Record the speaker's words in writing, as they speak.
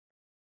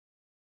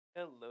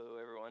Hello,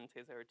 everyone.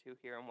 Taser2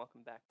 here, and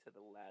welcome back to the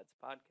Lads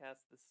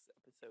Podcast. This is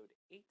episode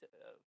 8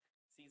 of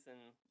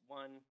season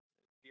 1.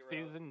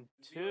 Season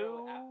 2?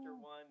 Zero after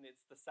 1,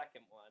 it's the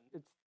second one.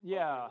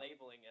 Yeah. We're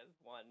labeling as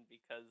 1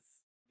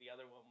 because the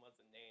other one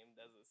wasn't named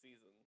as a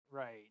season.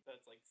 Right. So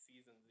it's like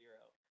season 0.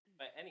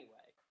 But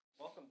anyway,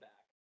 welcome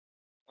back.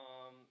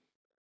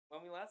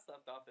 When we last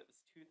left off, it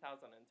was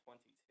 2022,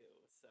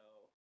 so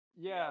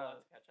we got a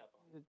lot to catch up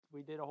on.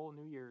 We did a whole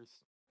New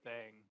Year's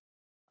thing.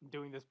 I'm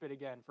doing this bit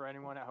again. For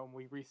anyone at home,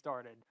 we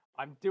restarted.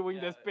 I'm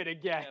doing this bit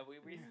again. Yeah, we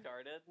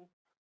restarted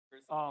for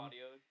some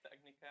audio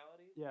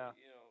technicalities. Yeah,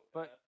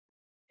 but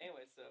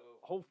anyway, so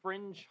whole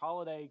fringe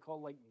holiday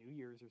called like New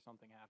Year's or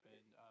something happened.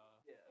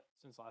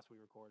 Since last we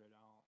recorded,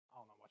 I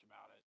don't know much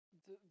about it.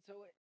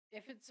 So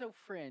if it's so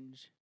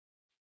fringe,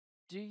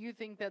 do you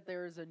think that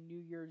there is a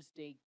New Year's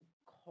Day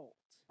cult?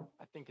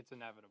 I think it's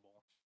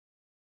inevitable.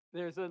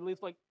 There's at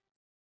least like,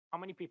 how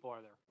many people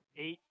are there?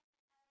 8?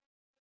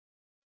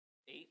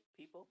 8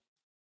 people?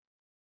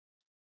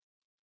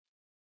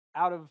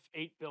 Out of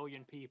 8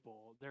 billion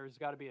people, there's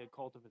got to be a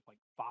cult of like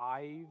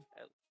 5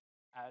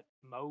 at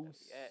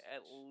most.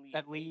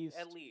 At least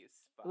 5.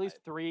 At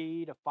least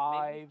 3 to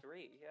 5. Maybe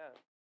 3,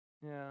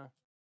 yeah. Yeah.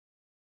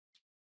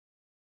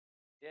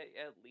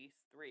 Yeah, at least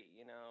 3.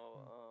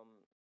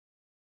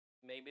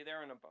 Maybe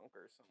they're in a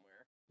bunker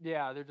somewhere.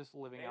 Yeah, they're just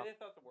living out. Maybe they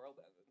thought the world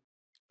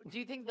ended. Do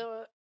you think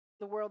the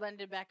world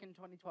ended back in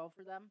 2012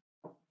 for them?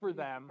 For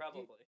them,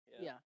 probably.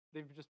 Yeah.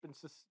 They've just been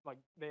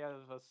they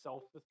have a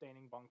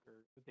self-sustaining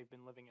bunker that they've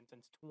been living in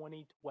since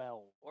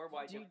 2012. Or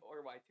Y2K.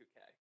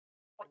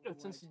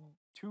 Since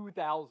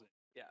 2000.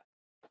 Yeah.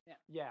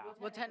 Yeah.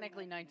 Well,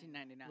 technically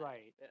 1999.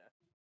 Right.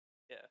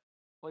 Yeah.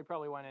 Well, they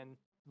probably went in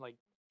like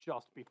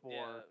just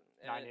before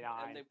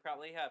 99. And they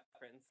probably have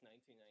Prince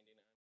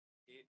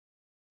 1999.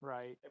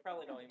 Right. They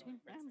probably don't even know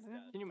Prince is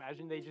dead. Can you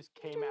imagine they just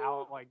came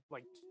out like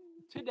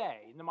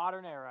today in the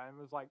modern era and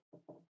was like,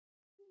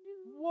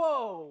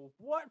 whoa,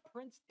 what,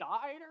 Prince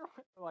died?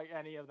 Or like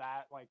any of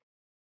that, like,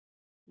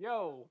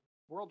 yo,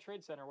 World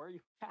Trade Center, where are you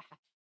at?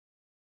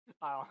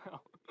 I don't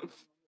know.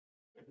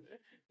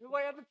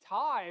 Like at the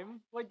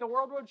time, like the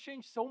world would have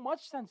changed so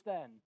much since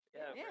then.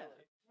 Yeah.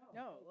 Really.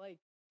 No, like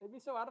they'd be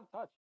so out of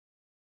touch.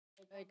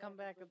 They come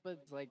back, but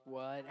it's like,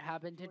 what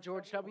happened to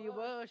George W.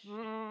 Bush?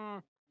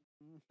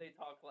 They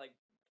talk like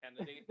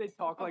Kennedy. They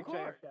talk like course.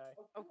 JFK.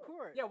 Of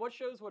course. Yeah, what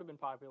shows would have been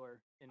popular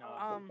in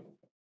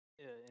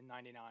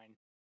 99?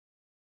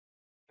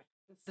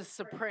 The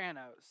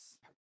Sopranos.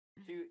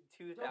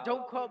 2000.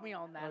 Don't quote me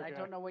on that. Okay. I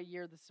don't know what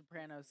year The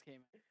Sopranos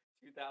came in.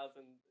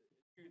 2000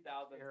 kids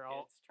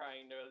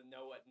trying to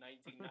know what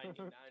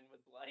 1999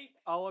 was like.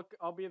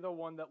 I'll be the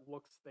one that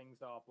looks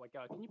things up. Like,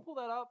 can you pull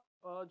that up,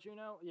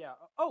 Juno? Yeah.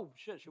 Oh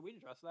shit, should we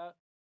address that?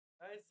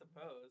 I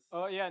suppose.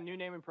 Oh yeah, new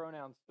name and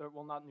pronouns.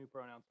 Well, not new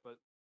pronouns, but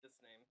this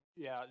name.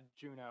 Yeah,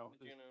 Juno.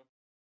 Juno.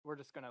 We're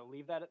just gonna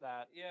leave that at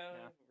that.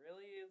 Yeah,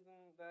 really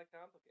isn't that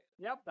complicated.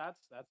 Yep,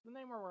 that's the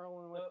name we're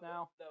rolling with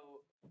now. Though,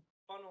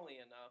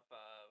 funnily enough,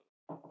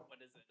 what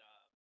is it?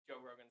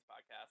 Joe Rogan's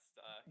podcast.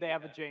 They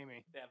have a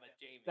Jamie. They have a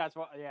Jamie. That's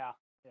why. Yeah.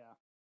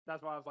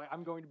 That's why I was like,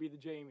 I'm going to be the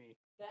Jamie.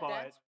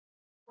 That's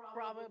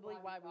probably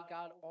why we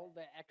got all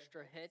the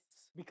extra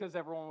hits. Because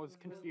everyone was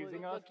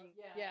confusing us.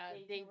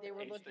 They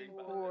were looking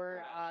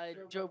for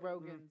Joe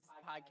Rogan's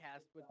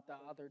podcast with the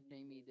other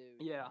Jamie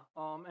dude. Yeah.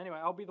 Anyway,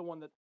 I'll be the one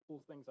that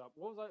pulls things up.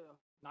 What was I?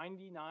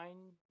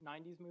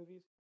 90s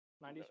movies?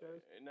 90s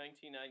shows?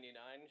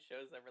 1999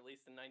 shows that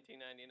released in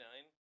 1999.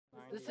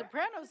 The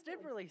Sopranos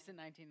did release in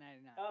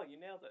 1999. Oh, you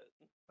nailed it.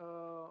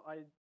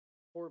 I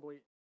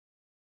horribly.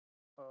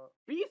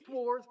 Beast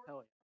Wars.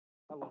 Hell yeah,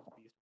 I love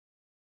Beast.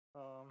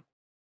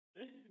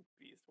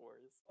 Beast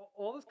Wars.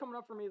 All this coming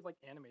up for me is like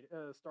animated.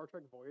 Star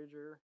Trek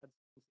Voyager.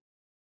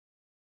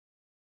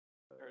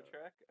 Star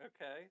Trek.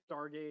 Okay.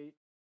 Stargate.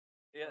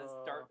 Yeah,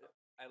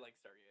 I like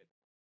Stargate.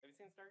 Have you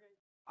seen Stargate?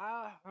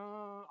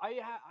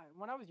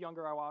 When I was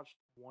younger, I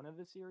watched one of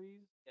the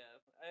series. Yeah,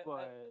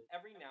 but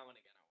every now and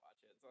again I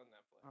watch it. It's on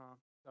Netflix.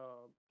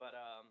 But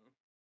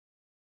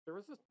there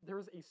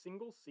was a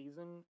single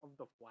season of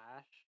The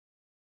Flash,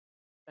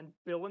 and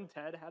Bill and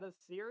Ted had a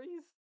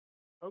series.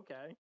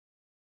 Okay.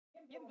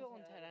 Yeah, Bill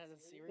and Ted had a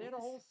series. They had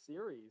a whole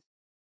series.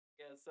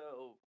 Yeah,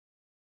 so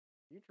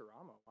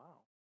Futurama.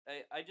 Wow.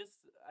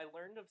 I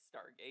learned of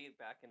Stargate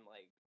back in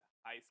like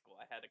high school.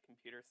 I had a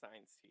computer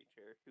science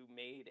teacher who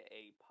made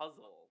a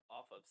puzzle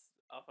off of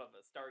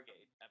a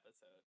Stargate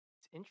episode.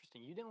 It's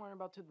interesting. You didn't learn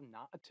about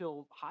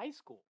till high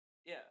school.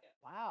 Yeah.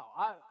 Wow.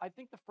 I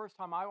think the first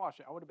time I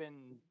watched it, I would have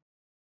been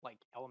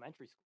like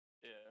elementary school.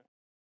 Yeah.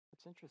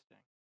 That's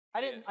interesting.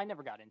 I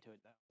never got into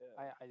it though.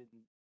 Yeah. I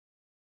didn't.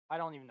 I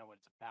don't even know what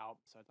it's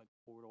about. So it's like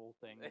portal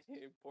things.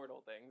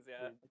 Portal things.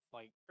 Yeah. It's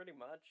like pretty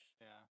much.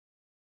 Yeah.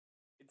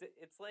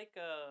 It's like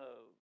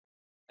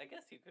I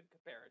guess you could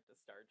compare it to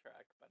Star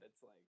Trek, but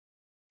it's like,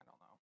 I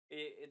don't know.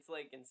 It's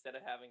like instead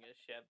of having a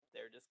ship,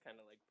 they're just kind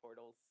of like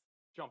portals.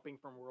 Jumping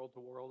from world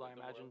to world, I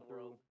imagine,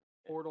 through world.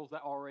 portals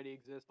that already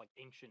exist, like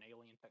ancient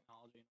alien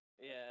technology.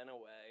 Yeah, in a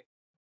way.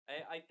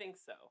 I think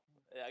so.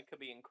 It could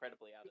be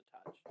incredibly out of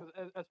touch.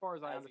 Because as far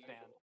as I As understand,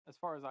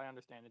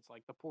 usual. it's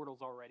like the portals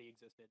already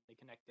existed. They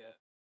connect to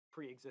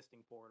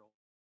pre-existing portals.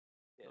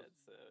 Yeah.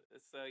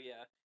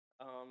 Yeah.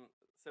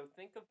 So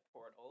think of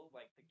Portal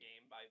like the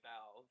game by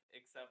Valve,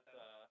 except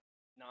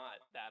not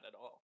that at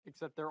all.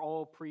 Except they're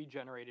all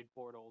pre-generated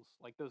portals,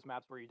 like those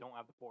maps where you don't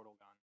have the portal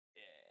gun.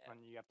 Yeah.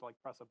 And you have to like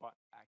press a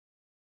button back.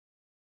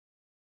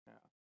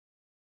 Yeah.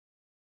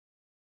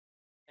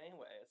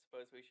 Anyway, I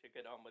suppose we should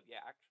get on with the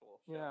actual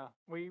show. Yeah.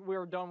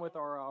 We're done with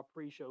our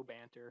pre-show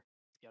banter.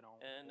 Let's get on.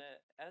 And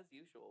as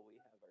usual, we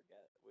have our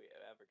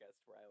guest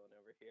Rylan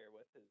over here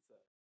with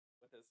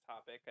his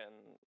topic,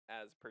 and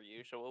as per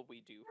usual,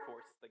 we do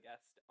force the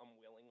guest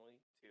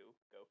unwillingly to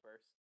go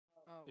first.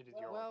 It is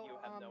your. Well, You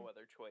have no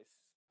other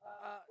choice.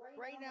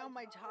 right now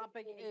my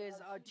topic is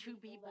two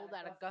people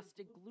that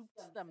Augusta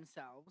gloops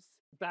themselves.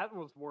 That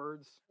was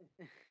words.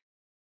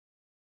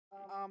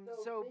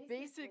 So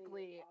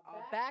basically,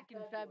 back in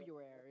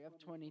February of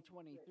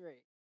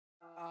 2023,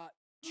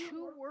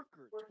 two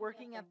workers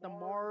working at the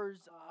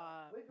Mars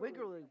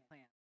Wiggly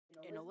plant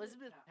in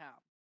Elizabethtown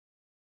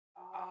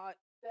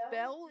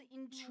fell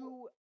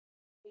into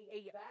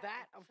a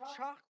vat of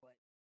chocolate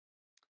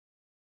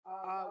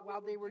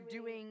while they were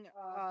doing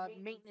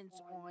maintenance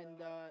on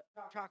the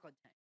chocolate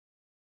tank.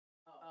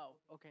 Oh,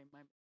 okay, my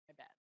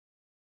bad.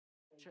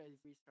 Should I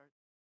restart?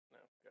 No,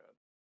 good.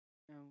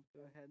 No,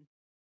 go ahead.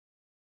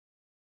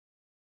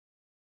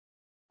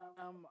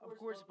 Of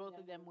course, both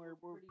of them were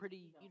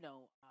pretty,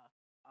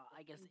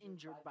 I guess,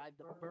 injured by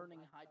the burning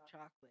hot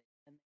chocolate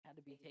and had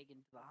to be taken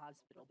to the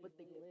hospital, but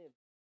they lived,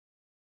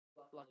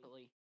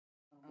 luckily.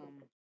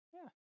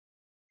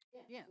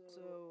 Yeah,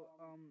 so,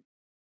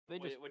 They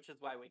just Which is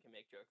why we can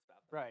make jokes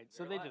about them. right.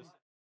 So They're they alive. just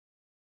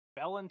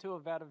fell into a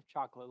vat of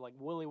chocolate, like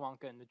Willy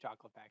Wonka in the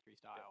Chocolate Factory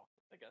style.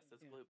 I guess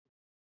it's Yeah. Gloop.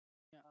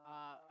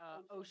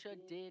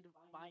 OSHA did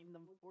fine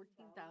them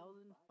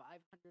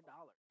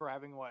 $14,500. For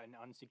having what, an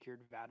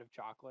unsecured vat of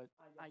chocolate?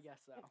 I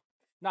guess so.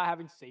 Not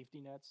having safety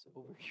nets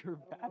over your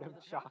vat Over of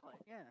the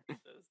chocolate. Yeah.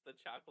 Those the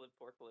chocolate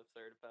forklift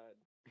certified.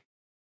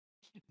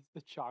 It's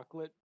the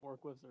chocolate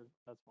forklifts are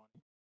that's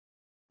funny.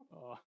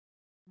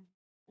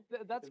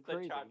 That's It's the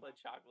crazy.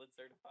 chocolate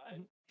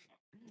certified.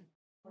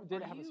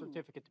 Did it have a you?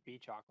 certificate to be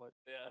chocolate?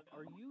 Yeah.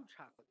 Are you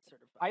chocolate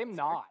certified? I am sir?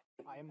 not.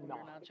 I am You're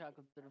not. not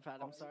chocolate certified.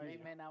 I'm sorry.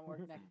 It may not work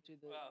next to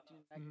the Well,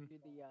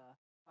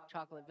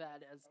 chocolate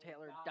vat as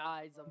Taylor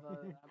dies of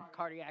a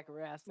cardiac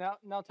arrest.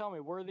 Now tell me,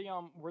 were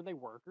they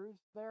workers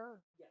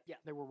there? Yeah.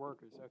 They were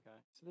workers. Okay,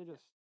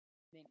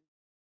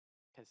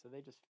 so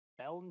they just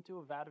fell into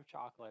a vat of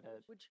chocolate.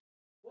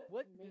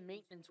 What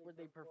maintenance were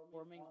they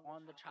performing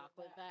on the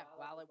chocolate vat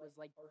while it was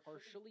like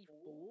partially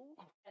full,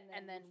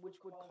 and then which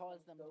would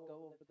cause them to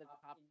go over the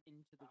top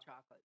into the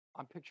chocolate?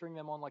 I'm picturing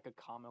them on like a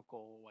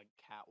comical like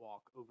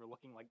catwalk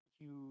overlooking like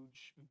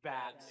huge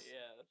vats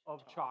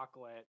of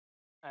chocolate,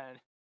 and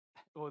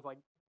with like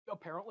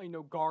apparently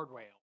no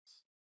guardrails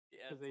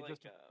Yeah. because It's they like,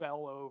 just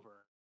fell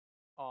over.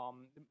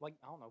 Like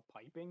I don't know,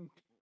 piping,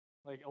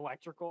 like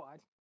electrical.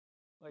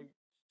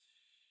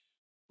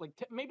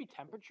 Maybe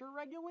temperature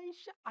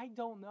regulation. I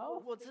don't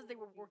know. Well, it says they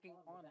were working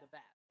on the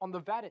vat. On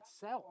the vat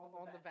itself.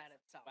 On the vat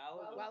itself.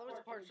 While While it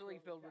was partially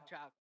filled with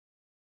chocolate.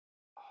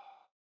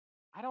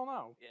 I don't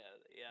know.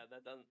 Yeah.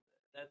 That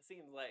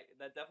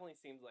definitely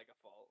seems like a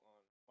fault on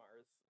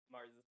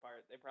Mars's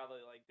part. They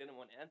probably like didn't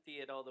want to empty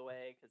it all the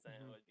way because then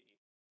it would be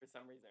for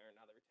some reason or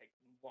another take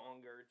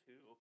longer to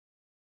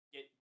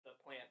get the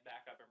plant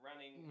back up and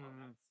running on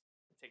that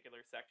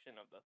particular section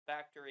of the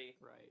factory.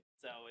 Right.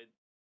 So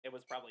it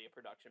was probably a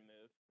production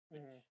move,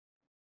 which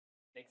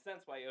makes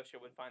sense why OSHA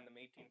would fine them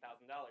 $18,000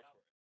 for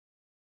it.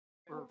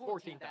 Or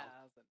 14,000.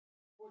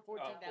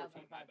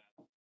 14,000. My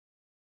bad.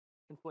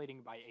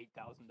 Inflating by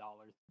 $8,000.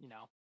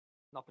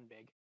 Nothing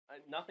big.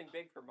 Nothing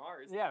big for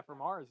Mars. Yeah, for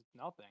Mars,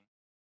 nothing.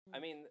 I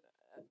mean,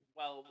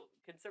 well,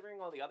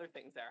 considering all the other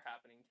things that are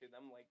happening to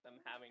them, like them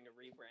having to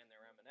rebrand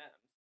their M&Ms.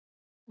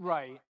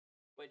 Right.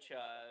 Which,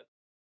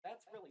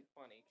 that's really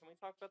funny. Can we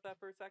talk about that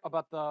for a second?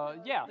 About the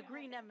The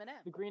green M&M.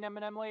 the green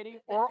M&M lady,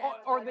 That's or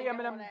why the they don't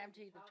M&M. wanna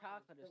empty the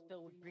chocolate is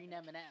filled with green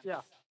M&Ms.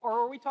 Yeah. Or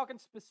are we talking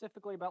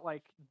specifically about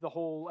like the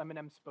whole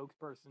M&M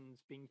spokespersons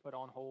being put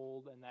on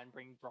hold and then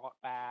brought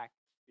back?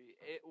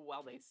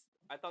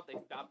 I thought they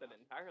stopped it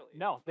entirely.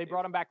 No, they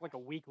brought him back like a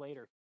week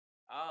later.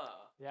 Oh.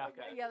 Yeah.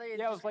 Okay. Yeah, they Yeah, it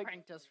just was like-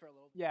 cranked us for a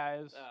little bit. Yeah,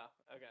 it was.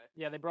 Oh, okay.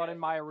 Yeah, they brought Yeah. in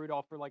Maya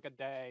Rudolph for like a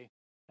day,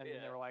 and then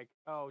they Yeah. were like,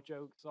 "Oh,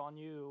 joke's on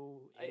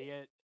you,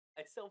 idiot."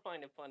 I still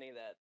find it funny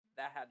that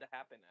had to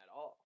happen at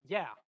all.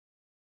 Yeah.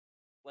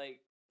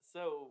 Like,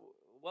 so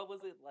what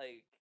was it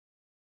like?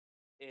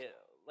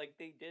 Like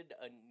they did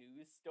a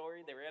news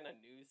story. They ran a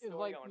news It was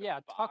story like, on yeah,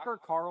 Fox. Tucker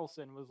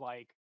Carlson was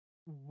like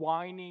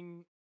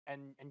whining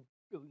and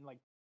like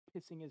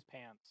pissing his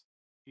pants,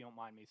 if you don't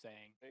mind me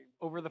saying,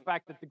 over the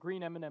fact that the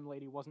green M&M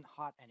lady wasn't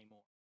hot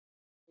anymore.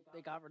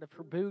 They got rid of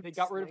her boots. They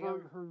got rid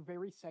of her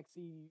very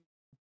sexy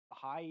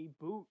high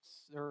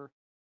boots, or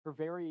her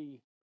very,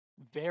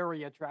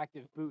 very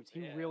attractive boots.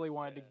 He Yeah, really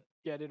wanted to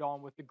get it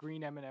on with the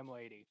green M&M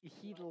lady.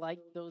 He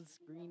liked those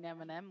green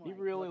M&M legs. He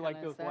really what liked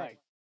can I those say?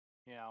 legs.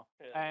 You know,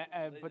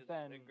 but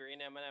then the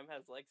green M&M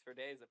has legs for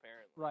days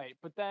apparently. right,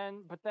 but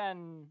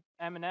then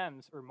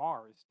M&M's or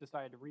Mars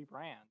decided to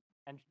rebrand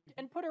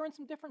and put her in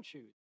some different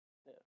shoes.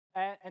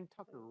 Yeah. And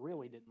Tucker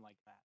really didn't like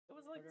that. It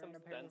was like Put her some in a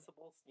pair of-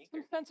 sensible Some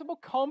sneakers. sensible,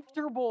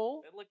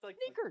 comfortable It looked like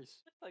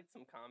sneakers.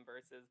 some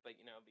Converses, but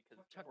because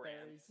it's Chuck brands.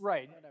 Berry's.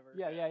 Right. Whatever.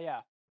 Yeah.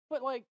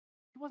 But like,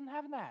 he wasn't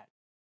having that.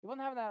 He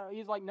wasn't having that.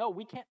 He's like, no,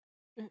 we can't.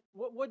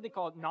 What would they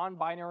call it?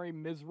 Non-binary,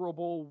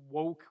 miserable,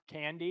 woke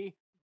candy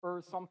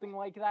or something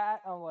like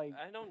that. I'm like,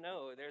 I don't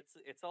know.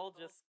 It's all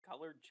just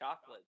colored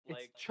chocolate. it's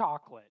Like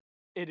chocolate.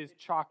 It is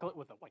chocolate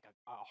with a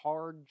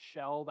hard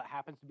shell that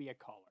happens to be a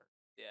color.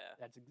 yeah.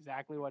 That's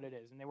exactly what it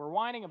is. And they were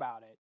whining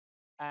about it.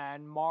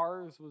 And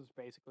Mars was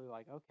basically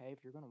like, okay, if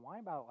you're going to whine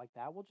about it like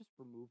that, we'll just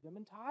remove them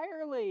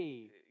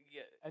entirely.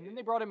 Yeah. And then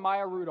they brought in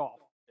Maya Rudolph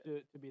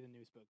to be the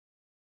new spook.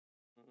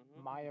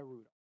 Mhm. Maya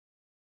Rudolph.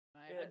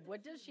 Yeah.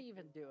 What does she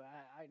even do?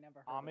 I never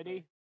heard Comedy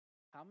of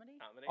her. Comedy?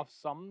 Comedy. of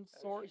some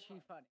sort. Is she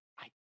funny?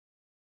 Yikes.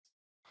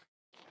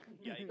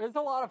 There's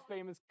a lot of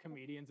famous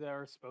comedians that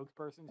are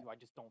spokespersons who I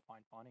just don't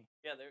find funny.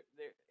 Yeah, they're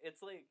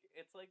it's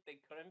like they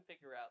couldn't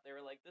figure out. They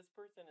were like, this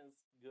person is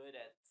good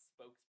at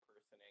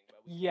spokespersoning,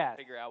 but we Yes. can't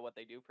figure out what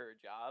they do for a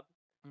job.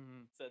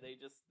 Mm-hmm. So they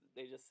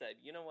just said,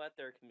 you know what?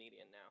 They're a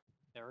comedian now.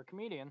 They're a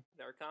comedian.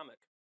 They're a comic.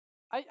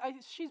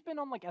 She's been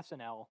on like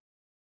SNL,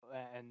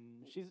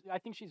 and I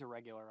think she's a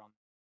regular on.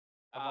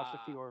 I've watched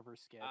a few of her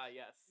skits.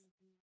 Yes.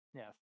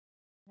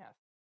 Yes.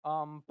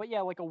 But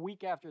yeah, like a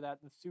week after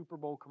that, the Super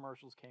Bowl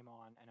commercials came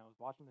on, and I was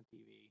watching the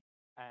TV,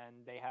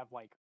 and they have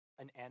like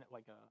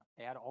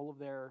they had all of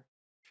their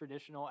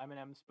traditional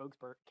M&M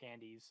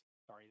candies.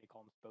 Sorry, they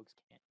call them spokes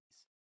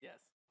candies. Yes.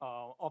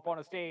 Up on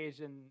a stage,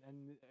 and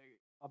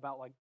about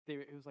like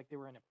it was like they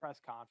were in a press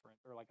conference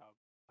or like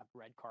a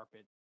red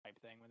carpet type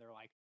thing when they're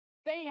like,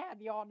 they had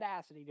the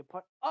audacity to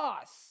put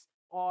us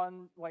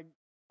on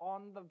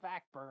the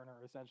back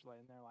burner essentially,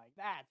 and they're like,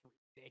 that's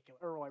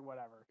ridiculous or like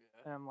whatever.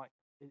 Yeah. And I'm like,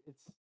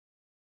 it's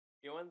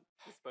You know when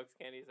the spokes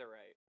candies are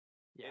right.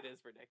 yeah, It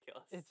is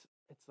ridiculous.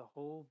 it's the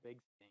whole big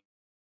thing.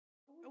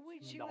 Oh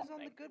wait, she was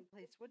on The Nothing. Good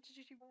Place. What did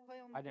she play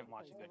on? I didn't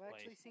watch The Good I've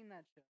actually Place. seen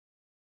that show.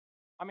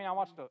 I mean, I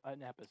watched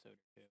an episode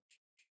or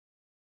two.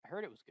 I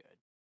heard it was good.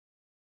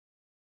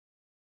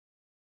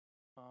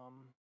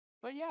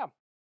 But yeah,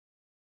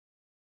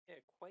 Yeah,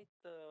 quite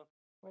the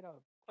wait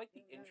up.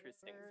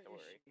 interesting Where is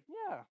story. she?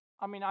 Yeah,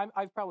 I mean,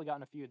 I've probably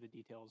gotten a few of the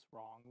details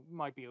wrong.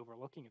 Might be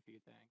overlooking a few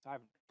things. I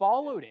haven't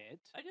followed it.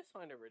 I just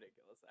find it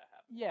ridiculous that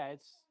happened. Yeah,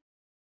 it's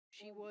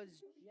She was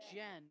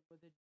Jen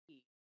with a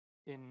G.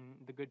 in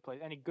the Good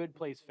Place. Any Good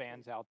Place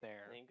fans out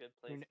there? Any good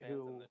place fans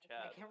who- in the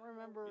I chat? can't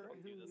remember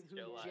don't do this who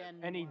show live. Jen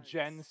Any was.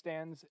 Jen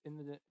stands in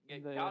the? Yeah,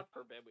 In the God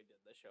forbid we did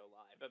the show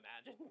live.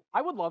 Imagine.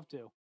 I would love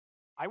to.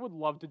 I would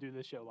love to do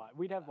this show live.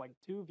 We'd have like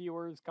 2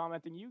 viewers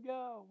commenting, "You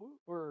go,"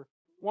 or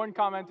 1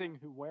 commenting,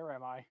 "Who? Where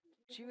am I?"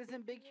 She was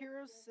in Big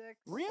Hero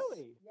 6.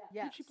 Really?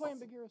 Yes. Did she play in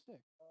Big Hero 6?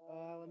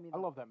 Let me I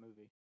look. love that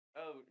movie.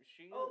 Oh,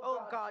 she.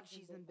 Oh God,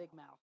 she's in Big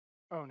Mouth.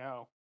 Oh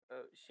no,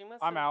 She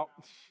must. I'm have, out.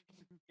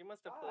 She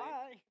must have played.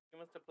 Bye. She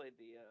must have played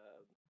the.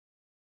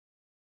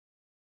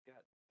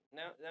 God.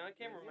 Now I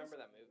can't remember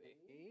that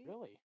movie.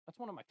 Really? That's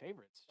one of my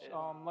favorites.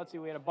 Yeah. Let's see.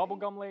 We had a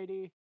bubblegum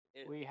lady.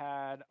 It- We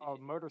had a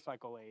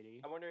motorcycle lady.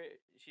 I wonder.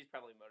 She's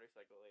probably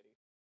motorcycle lady.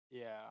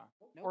 Yeah.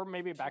 Nope, Or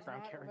maybe a she's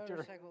background not character.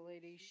 Motorcycle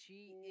lady.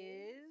 She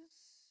is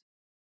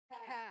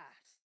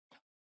Cass.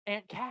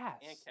 Aunt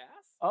Cass. Aunt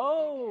Cass.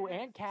 Oh,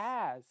 Aunt Aunt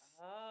Cass.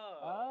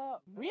 Oh.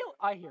 Real.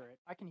 I hear it.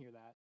 I can hear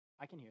that.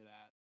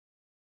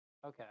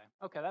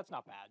 Okay, that's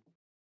not bad.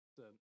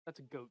 That's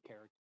a goat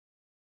character.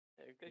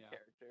 Yeah, good Yeah.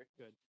 character.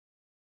 Good.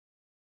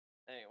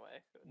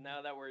 Anyway,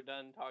 now that we're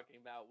done talking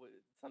about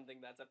something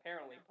that's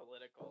apparently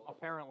political.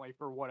 Apparently,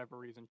 for whatever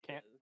reason,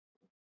 can't. uh,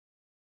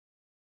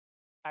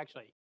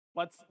 Actually,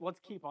 let's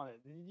keep on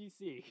it. Did you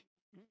see?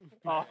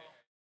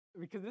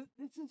 Because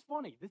this is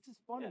funny. This is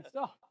funny Yeah.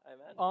 stuff. I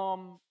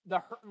imagine.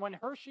 When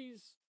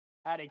Hershey's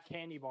had a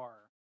candy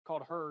bar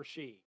called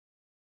Hershey.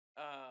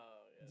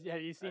 Oh. Yeah,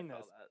 have you seen I saw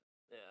this?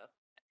 that. Yeah.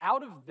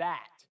 Out of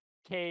that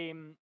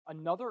came a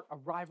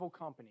rival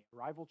company, a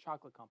rival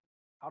chocolate company,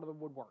 out of the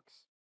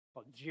woodworks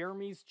called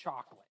Jeremy's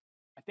Chocolate.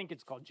 I think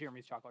it's called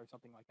Jeremy's Chocolate or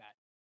something like that.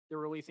 They're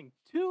releasing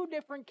 2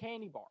 different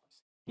candy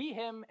bars: he,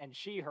 him, and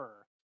she,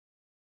 her.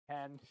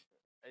 And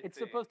it's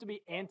supposed to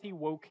be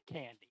anti-woke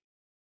candy.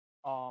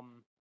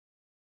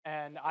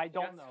 And I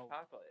don't know.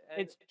 Chocolate.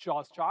 It's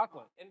just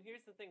chocolate. And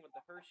here's the thing with the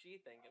Hershey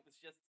thing. It was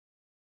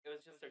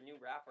just a new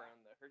wrapper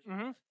on the Hershey.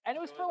 Hmm bar. And it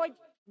was So for like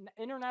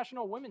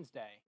International Women's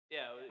Day.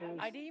 Yeah. it was-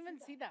 I didn't even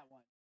see that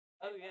one.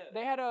 Oh yeah.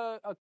 They had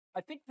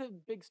I think the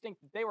big stink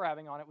that they were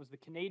having on it was the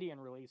Canadian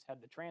release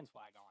had the trans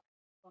flag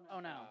on it. Oh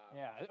no.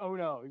 Yeah. Oh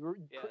no,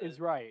 Yeah, is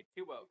right.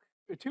 Too woke.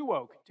 Too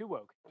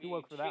woke We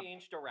for them.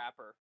 changed a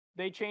wrapper.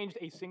 They changed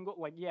a single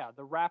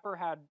the wrapper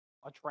had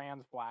a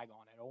trans flag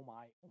on it. Oh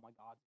my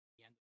God,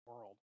 the end of the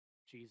world.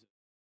 Jesus.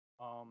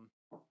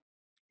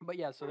 But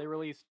yeah, so they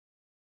released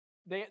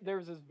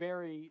there's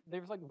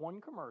like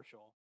one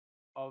commercial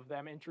of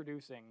them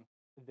introducing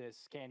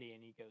this candy,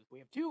 and he goes, we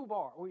have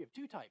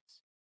two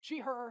types, she,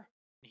 her,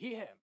 and he,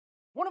 him.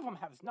 One of them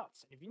has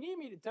nuts. If you need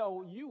me to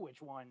tell you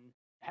which one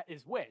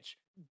is which,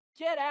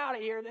 get out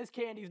of here. This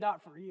candy's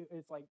not for you.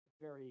 It's like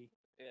very.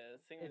 Yeah,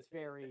 it seems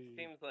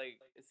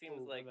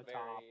over like the very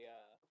top.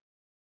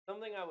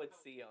 something I would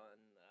see on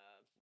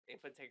a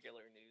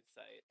particular news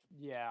site.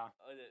 Yeah.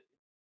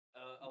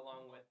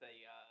 Along with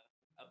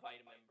a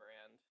vitamin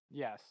brand.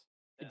 Yes.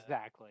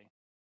 Exactly.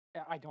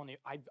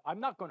 I'm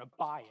not going to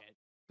buy it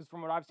because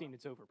from what I've seen,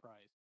 it's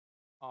overpriced.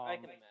 I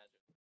can imagine.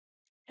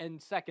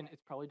 And second,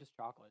 it's probably just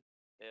chocolate.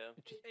 Yeah.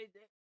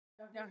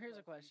 Now here's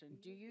a question: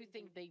 do you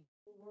think they,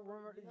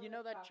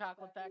 that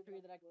chocolate factory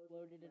that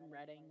exploded in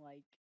Reading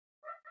like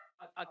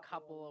a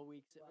couple of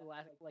weeks,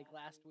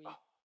 last week?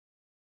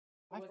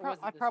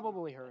 I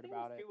probably heard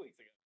about it. 2 weeks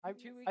ago.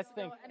 2 weeks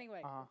think. ago.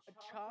 Anyway, a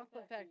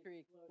chocolate factory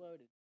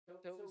exploded.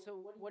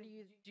 So what do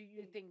you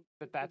think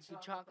That's the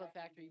chocolate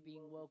factory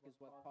being woke is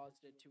what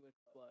caused it to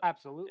explode?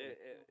 absolutely.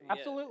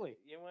 Absolutely.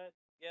 You know what?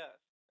 Yeah,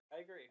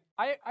 I agree.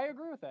 I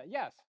agree with that.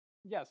 Yes.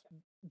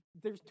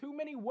 There's too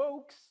many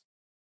wokes.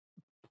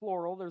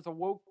 Plural. There's a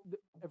woke.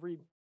 Every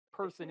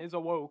person is a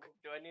woke.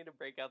 Do I need to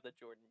break out the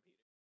Jordan Peter?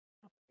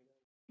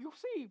 You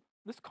see,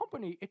 this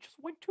company, it just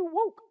went too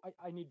woke.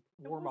 I need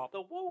warm up.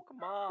 The woke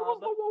mob. It was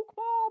the woke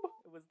mob.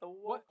 It was the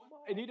woke mob.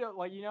 I need to,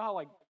 like, you know how,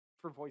 like,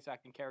 for voice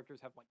acting, characters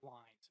have, like,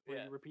 lines where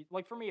Yeah. you repeat.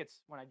 Like, for me,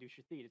 it's when I do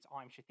Shathid, it's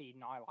I'm Shathid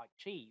and I like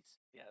cheese.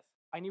 Yes.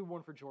 I need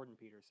one for Jordan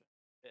Peterson.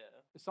 Yeah.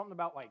 There's something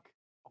about, like,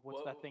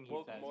 what's that thing he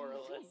woke says?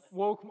 moralists.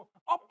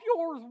 Up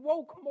yours,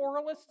 woke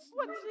moralists.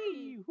 Let's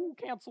see who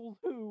canceled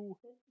who.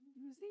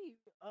 You see,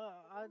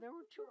 there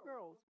were two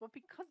girls, but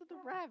because of the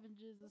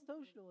ravages of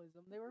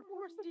socialism, they were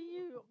forced to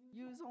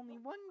use only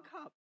one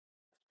cup.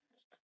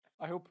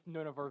 I hope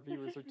none of our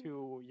viewers are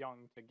too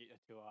young to get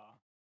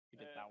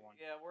that one.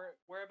 Yeah,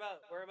 we're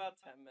about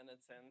 10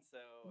 minutes in, so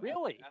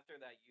Really? after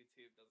that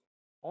YouTube doesn't.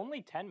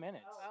 Only 10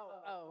 minutes.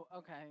 Oh,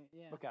 okay,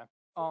 yeah. Okay.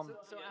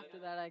 So after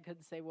that, I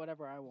could say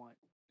whatever I want.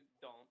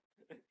 Don't.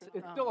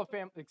 It's still a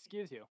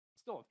excuse you.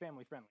 It's still a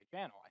family-friendly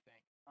channel, I think.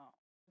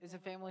 Is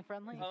it family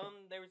friendly?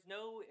 There was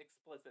no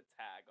explicit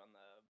tag on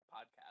the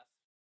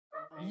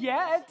podcast.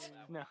 Yet?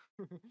 No.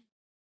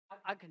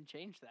 I can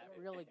change that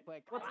really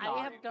quick. Let's I not.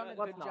 have done a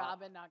Let's good not.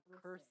 job at not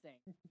cursing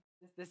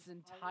this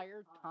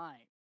entire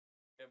time.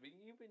 Yeah, but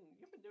you've been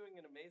doing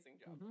an amazing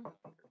job. Mhm.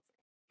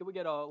 Can we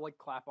get a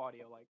clap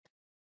audio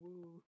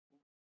woo?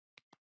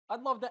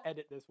 I'd love to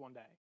edit this one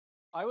day.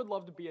 I would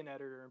love to be an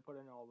editor and put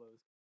in all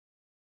those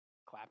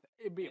clap.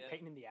 It'd be a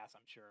pain in the ass,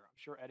 I'm sure. I'm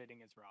sure editing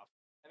is rough.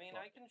 I mean,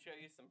 I can show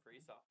you some free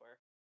software.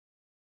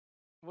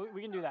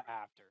 We can do that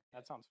after.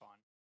 That sounds fun.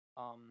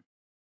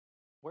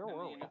 Where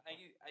were we? I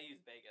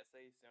use Vegas. I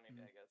use Sony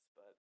Vegas,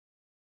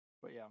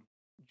 But yeah,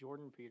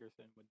 Jordan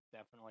Peterson would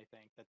definitely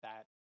think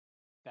that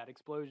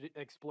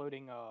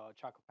exploding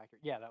chocolate factory.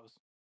 Yeah, that was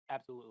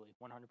absolutely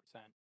 100%.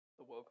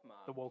 the woke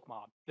mob. The woke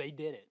mob. They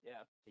did it.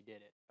 Yeah, They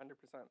did it.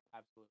 100%.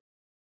 Absolutely.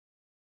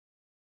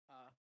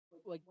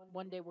 Like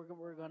one day we're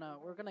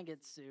gonna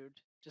get sued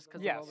just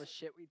because Yes. of all the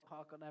shit we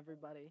talk on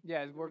everybody.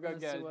 Yeah, we're They're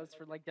gonna gonna get sue us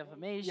for like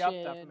defamation.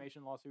 Yep,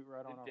 defamation lawsuit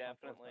right on our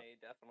front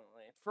doorstep.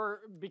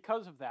 Definitely.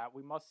 Because of that,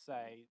 we must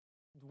say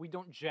we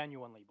don't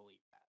genuinely believe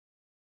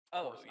that.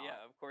 Oh course not.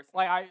 yeah, of course.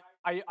 Like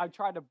I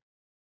try to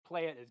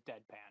play it as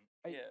deadpan.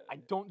 Yeah. I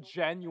don't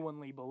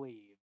genuinely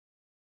believe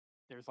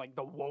there's like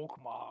the woke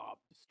mob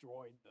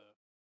destroyed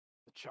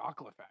the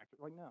chocolate factory.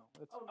 Like no,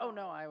 it's Oh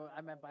no, I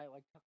meant by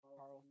like Tucker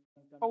Carlson.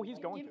 Oh, he's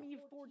going Give to. me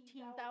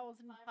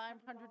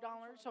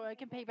 $14,500 so I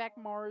can pay back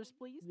Mars,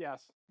 please.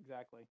 yes,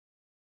 exactly.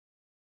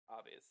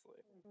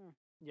 Obviously.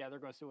 Yeah, they're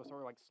gonna sue us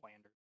or like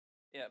slander.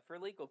 Yeah, for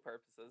legal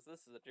purposes,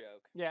 this is a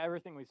joke. Yeah,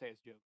 everything we say is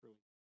joke. Really,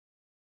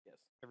 Yes.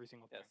 every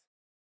single thing. Yes.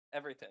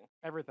 Everything.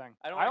 Everything.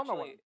 I don't know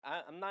what. actually.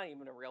 I'm not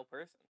even a real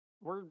person.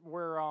 We're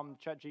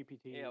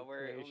ChatGPT. Yeah,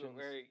 we're creations.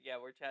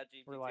 we're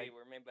ChatGPT. We're like-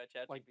 We're made by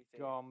ChatGPT. Like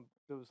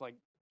those like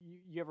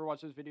you ever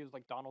watch those videos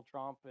like Donald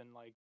Trump and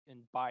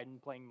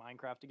Biden playing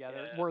Minecraft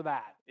together? Yeah. We're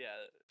that.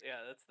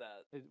 yeah, that's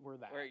that. We're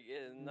that.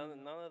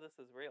 None of this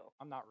is real.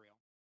 I'm not real.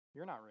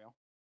 You're not real.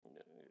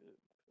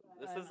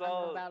 This is I'm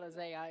all about as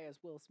AI as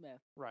Will Smith.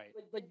 Right.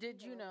 Like,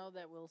 did you know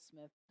that Will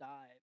Smith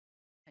died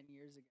 10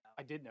 years ago?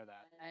 I did know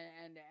that.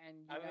 And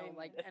I you know, mean-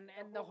 like and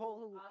the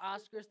whole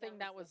Oscars thing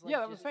that was like Yeah,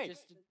 that was fake.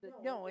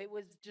 No, it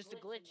was just a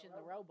glitch in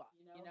the robot.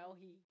 You know,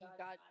 he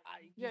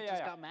Yeah, just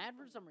yeah. got mad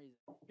for some reason.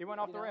 He went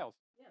off You the know? rails.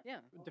 Yeah,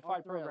 Defied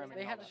off the rails. programming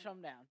They and had all to that. shut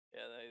him down.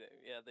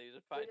 they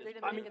just fight. They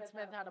didn't I think mean- that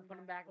Smith had to put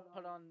him back,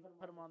 put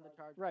him on the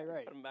charge.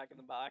 Right. Put him back in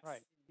the box.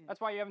 Right. That's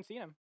why you haven't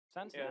seen him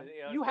since Yeah, then.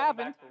 yeah, You send him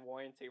haven't. back for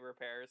warranty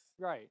repairs.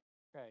 Right.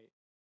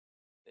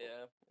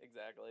 Yeah,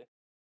 exactly.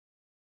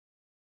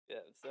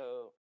 Yeah.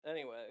 So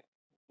anyway,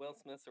 Will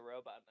Smith's a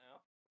robot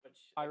now, which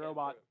again,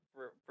 iRobot.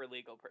 for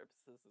legal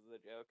purposes is a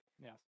joke.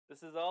 Yes.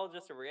 This is all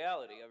just a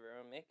reality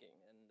everyone making,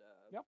 and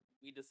Yep.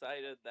 we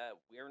decided that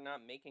we're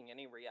not making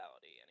any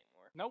reality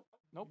anymore. Nope.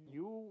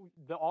 You,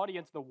 the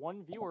audience, the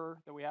one viewer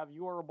that we have,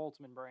 you are a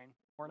Boltzmann brain.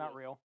 We're not Yeah.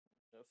 real.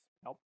 Yes.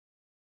 Nope.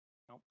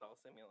 It's all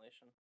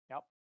simulation.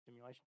 Yep.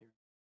 Simulation theory.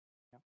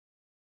 Yep.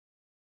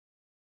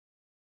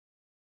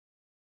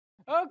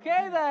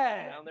 Okay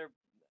then. Now they're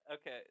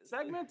okay.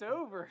 Segment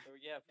over. So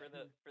yeah, for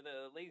the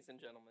ladies and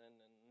gentlemen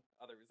and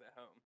others at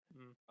home,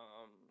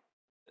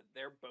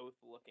 they're both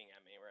looking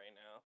at me right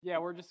now. Yeah,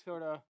 we're just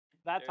sort of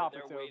that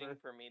topic's They're waiting over.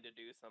 for me to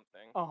do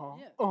something.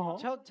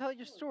 Yeah. Tell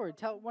your story.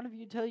 One of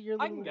you tell your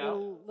I little can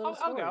go. little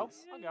I'll go.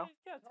 stories. I'll go.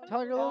 Yeah,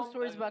 Tell your little Um,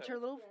 stories about your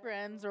little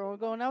friends, or we're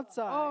going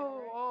outside.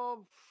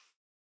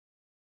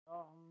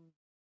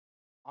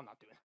 I'm not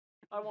doing it.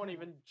 I won't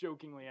even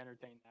jokingly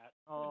entertain that.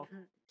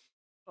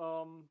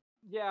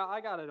 Yeah, I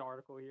got an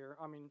article here.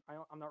 I mean,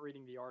 I'm not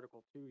reading the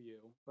article to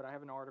you, but I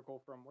have an article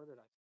from where did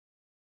I?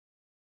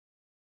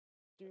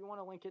 Do you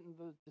want to link it in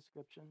the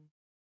description?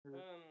 Or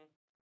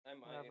I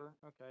might. whatever.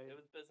 Okay. It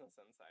was Business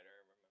Insider, I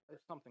remember.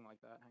 It's something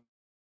like that.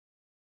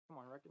 Come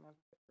on, recognize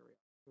it.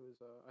 Here we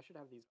go. It was. I should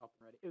have these up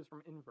and ready. It was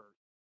from Inverse.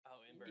 Oh,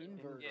 Inverse.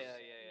 Inverse.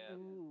 Yeah.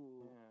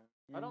 Ooh.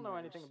 Yeah. I don't know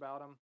anything about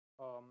them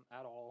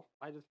at all.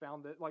 I just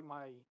found it like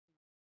my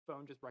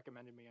phone just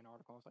recommended me an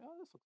article. I was like, oh,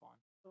 this looks fun.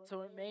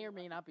 So it may or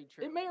may not be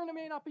true. It may or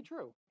may not be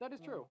true. That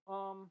is true.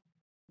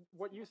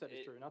 What you said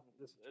is true. Not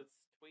this.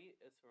 This tweet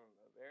is from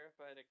a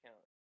verified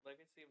account,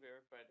 legacy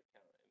verified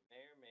account. It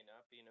may or may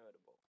not be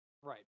notable.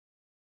 Right.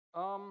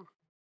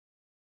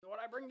 So what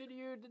I bring to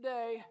you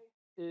today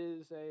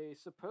is a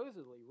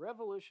supposedly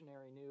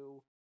revolutionary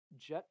new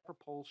jet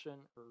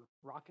propulsion or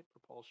rocket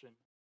propulsion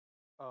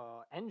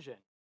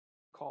engine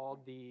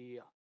called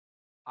the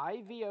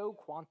IVO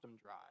Quantum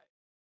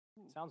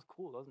Drive. Sounds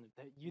cool, doesn't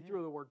it? You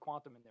throw the word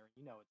quantum in there,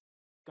 you know it's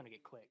gonna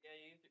get clicked.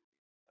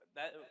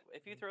 Yeah,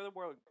 if you throw the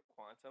word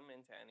quantum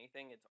into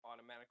anything, it's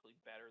automatically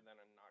better than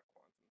a not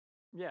quantum.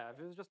 Yeah, if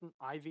it was just an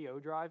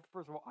IVO drive,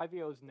 first of all,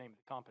 IVO is the name of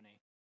the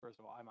company. First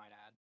of all, I might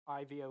add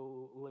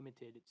IVO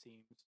Limited. It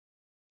seems.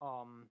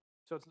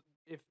 So it's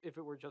if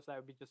it were just that, it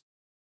would be just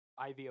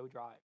IVO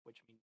Drive,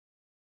 which means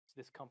it's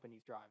this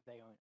company's drive.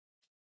 They own it.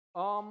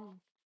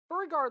 But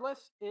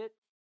regardless, it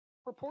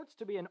purports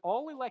to be an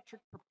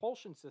all-electric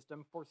propulsion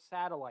system for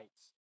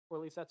satellites, or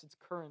at least that's its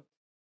current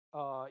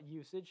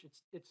usage.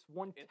 It's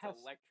one It's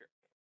test. electric.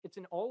 It's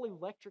an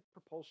all-electric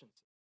propulsion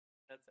system.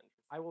 That's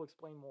interesting. I will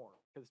explain more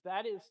because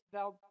that is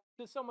now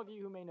to some of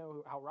you who may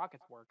know how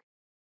rockets work.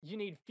 You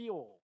need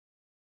fuel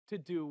to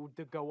do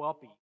the go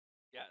uppy.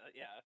 Yeah.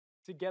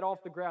 To get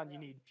off the ground, you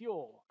need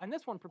fuel, and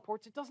this one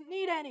purports it doesn't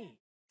need any.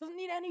 Doesn't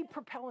need any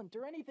propellant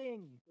or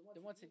anything.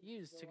 Then what's it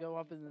used to go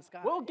up in the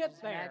sky? We'll get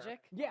Just there. Magic?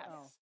 Yes,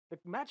 Oh. the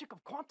magic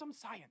of quantum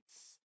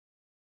science.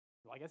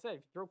 Like I said,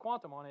 if you throw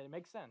quantum on it, it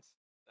makes sense.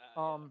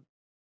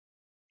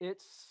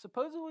 It's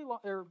supposedly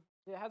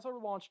it has a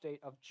launch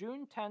date of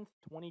June 10th,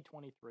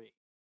 2023,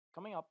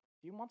 coming up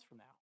a few months from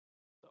now.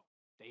 So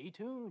stay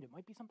tuned. It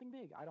might be something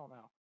big. I don't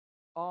know.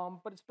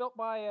 But it's built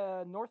by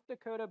a North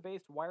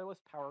Dakota-based wireless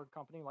power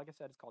company. Like I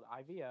said, it's called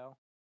IVO.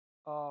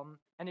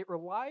 And it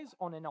relies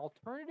on an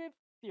alternative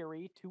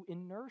theory to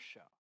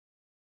inertia.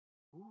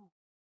 Ooh.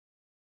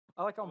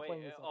 I like how I'm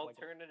playing this.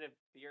 Alternative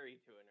theory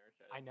to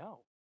inertia. I know.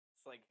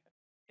 It's like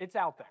it's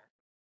out there.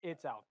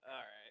 It's out there. All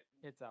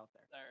right. It's out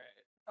there. All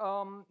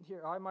right.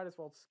 Here I might as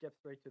well skip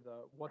straight to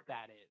what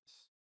that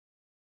is.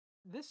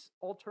 This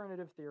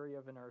alternative theory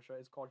of inertia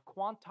is called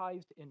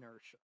quantized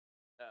inertia.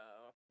 Oh,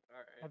 all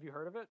right. Have you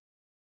heard of it?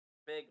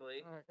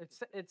 Vaguely.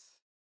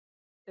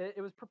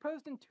 It was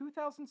proposed in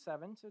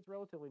 2007, so it's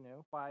relatively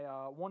new, by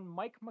one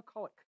Mike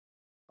McCulloch,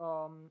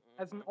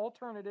 as an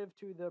alternative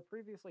to the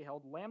previously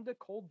held lambda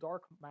cold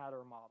dark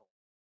matter model,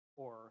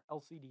 or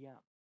LCDM.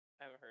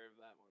 I haven't heard of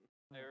that one.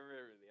 I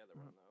heard of the other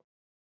one though.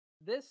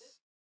 This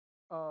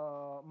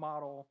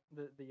model,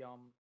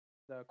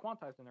 the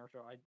quantized inertia,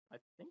 I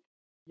think,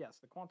 yes,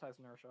 the quantized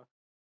inertia,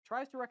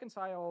 tries to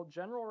reconcile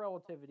general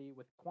relativity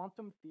with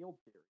quantum field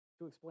theory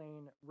to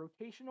explain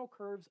rotational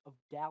curves of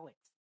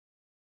galaxies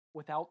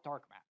without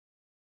dark matter.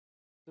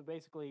 So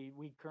basically,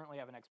 we currently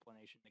have an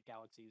explanation that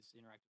galaxies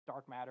interact with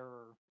dark matter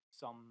or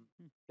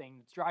something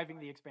that's driving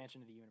the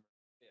expansion of the universe.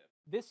 Yeah.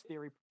 This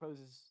theory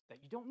proposes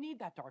that you don't need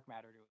that dark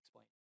matter to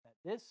explain it, that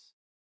this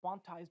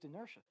quantized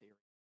inertia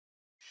theory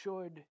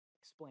should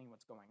explain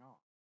what's going on.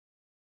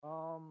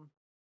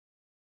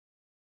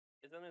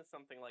 Isn't it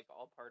something like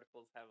all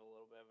particles have a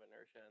little bit of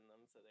inertia in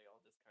them, so they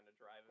all just kind of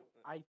drive it?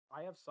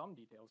 I have some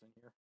details in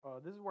here.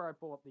 This is where I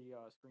pull up the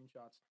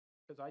screenshots,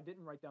 because I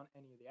didn't write down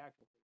any of the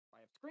actual things. I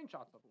have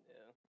screenshots of them.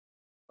 Yeah.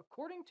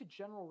 According to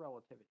general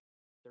relativity,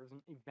 there's an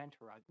event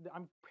horizon.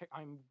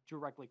 I'm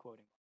directly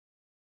quoting.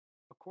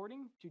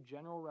 According to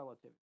general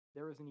relativity,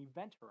 there is an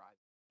event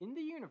horizon in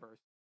the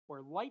universe where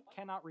light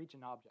cannot reach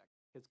an object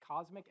because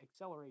cosmic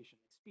acceleration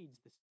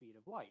exceeds the speed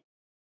of light.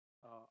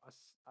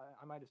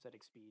 I might have said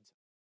exceeds.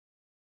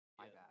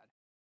 My bad.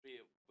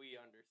 We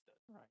understood.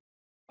 Right.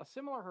 A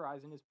similar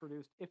horizon is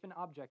produced if an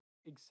object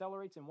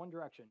accelerates in one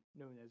direction,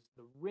 known as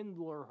the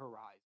Rindler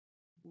horizon.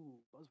 Ooh,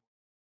 buzzword.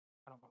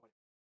 I don't know what it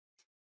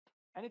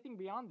is. Anything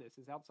beyond this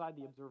is outside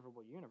the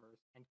observable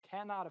universe and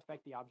cannot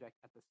affect the object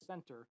at the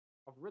center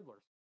of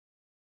Rindlers.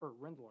 Or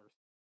Rindlers.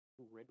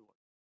 Ooh, Riddler.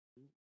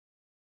 Ooh.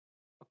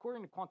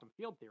 according to quantum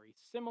field theory,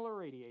 similar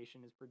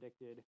radiation is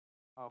predicted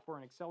for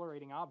an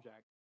accelerating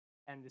object,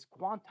 and this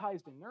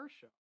quantized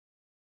inertia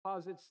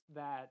posits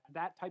that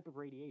that type of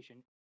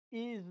radiation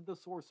is the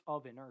source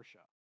of inertia.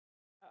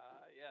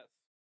 Yes.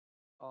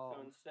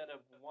 So instead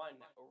of one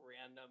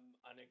random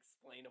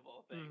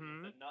unexplainable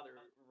thing, it's another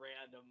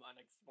random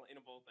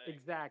unexplainable thing.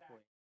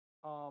 Exactly.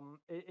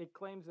 It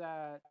claims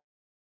that.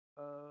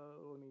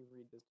 Let me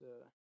read this.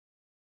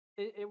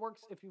 It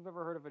works. If you've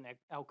ever heard of an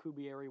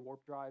Alcubierre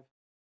warp drive,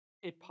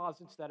 it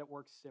posits that it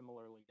works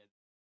similarly to.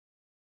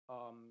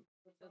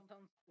 That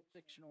sounds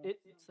fictional.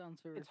 It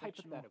sounds very It's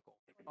fictional. hypothetical.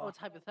 Oh, it's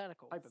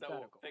hypothetical.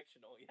 Hypothetical. So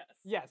fictional, yes.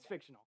 Yes,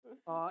 fictional.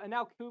 An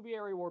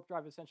Alcubierre warp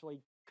drive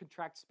essentially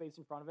contracts space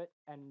in front of it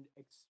and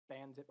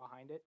expands it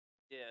behind it.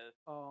 Yeah.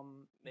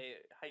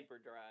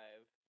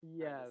 Hyperdrive.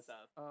 Yes.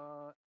 Stuff.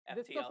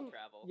 This FTL doesn't-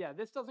 travel. Yeah,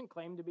 this doesn't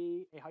claim to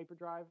be a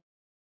hyperdrive.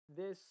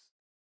 This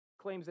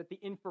claims that the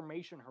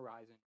information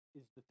horizon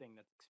is the thing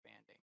that's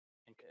expanding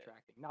and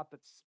contracting, not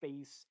that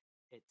space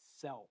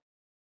itself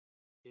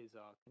is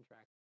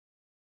contracting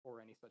or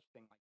any such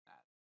thing like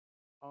that.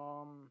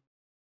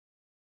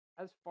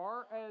 As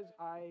far as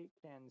I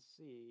can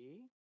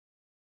see,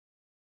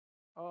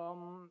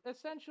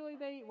 essentially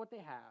what they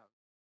have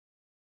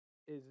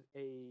is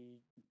a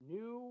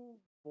new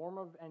form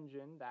of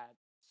engine that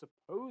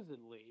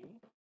supposedly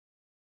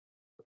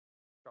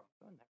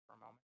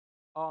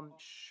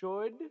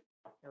should,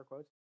 air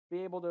quotes,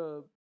 be able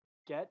to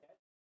get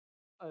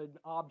an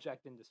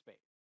object into space.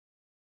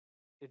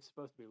 It's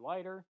supposed to be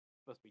lighter,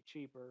 supposed to be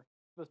cheaper,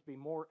 supposed to be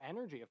more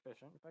energy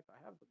efficient. In fact, I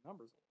have the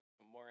numbers.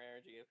 More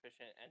energy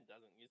efficient and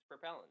doesn't use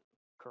propellant.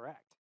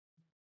 Correct.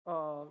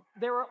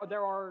 There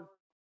are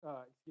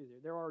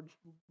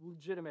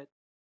legitimate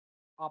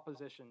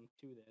opposition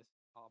to this,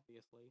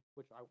 obviously,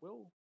 which I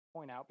will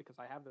point out because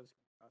I have those.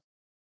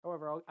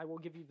 However, I will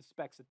give you the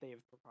specs that they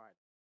have provided.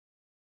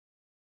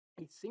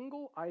 A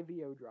single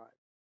IVO drive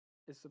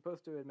is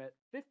supposed to emit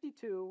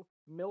 52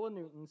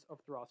 millinewtons of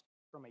thrust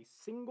from a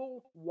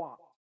single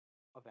watt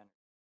of energy.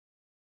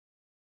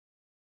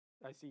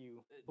 I see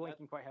you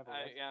blinking quite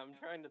heavily. I'm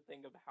trying to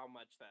think of how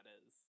much that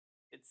is.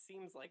 It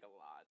seems like a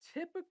lot.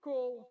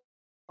 Typical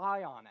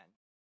ion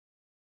engine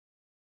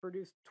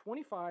produced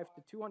 25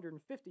 to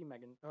 250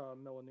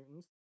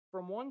 millinewtons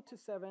from 1 to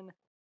 7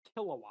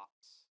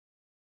 kilowatts.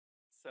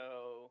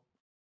 So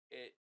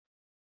let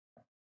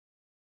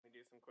me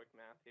do some quick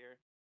math here.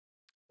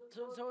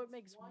 So it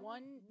makes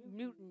 1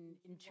 newton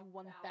into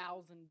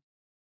 1,000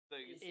 So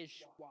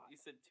ish watts. You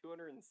said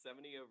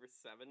 270 over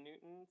 7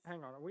 newtons?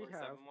 Hang on, we or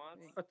have 7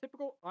 watts? a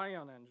typical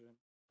ion engine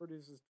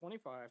produces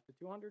 25 to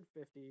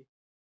 250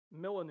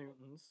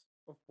 millinewtons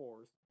of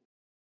force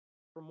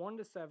from 1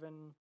 to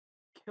 7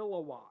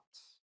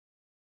 kilowatts.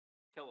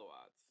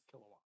 Kilowatts.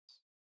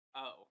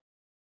 Oh.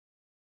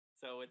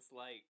 So it's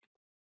like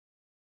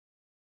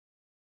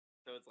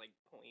 0.03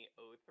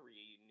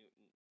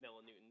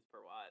 millinewtons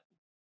per watt.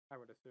 I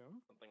would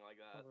assume. Something like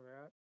that. Something like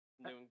that.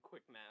 I'm doing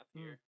quick math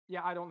here.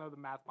 Yeah, I don't know the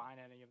math behind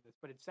any of this,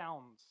 but it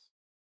sounds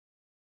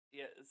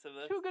so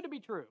that's too good to be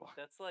true.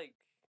 That's like,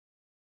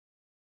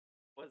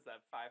 what is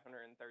that,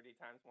 530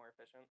 times more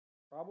efficient?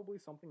 Probably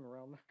something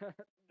around that.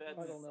 That's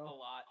I don't know. a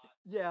lot.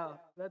 Yeah,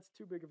 that's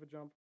too big of a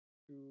jump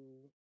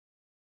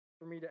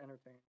for me to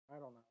entertain. I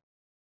don't know.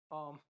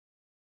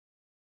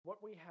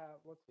 What we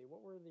have, let's see,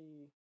 what were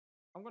the,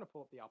 I'm going to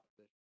pull up the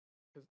opposition,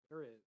 because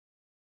there is.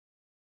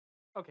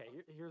 Okay,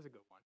 here's a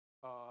good one.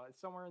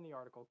 Somewhere in the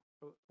article,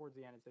 towards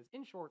the end, it says,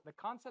 in short, the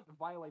concept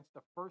violates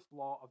the first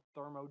law of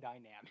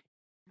thermodynamics.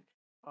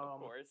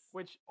 Of course.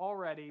 Which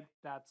already,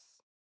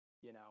 that's,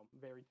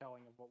 very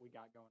telling of what we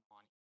got going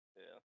on.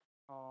 Yeah.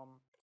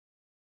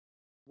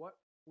 What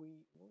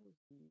was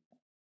the...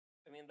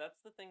 I mean, that's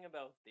the thing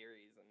about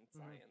theories and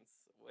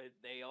science.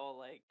 They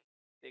all, they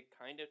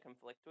kind of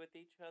conflict with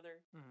each other,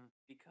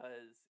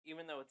 because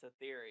even though it's a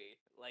theory,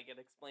 it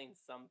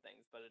explains some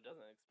things, but it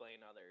doesn't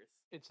explain others.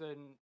 It's a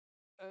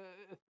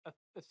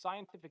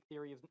scientific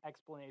theory is an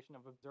explanation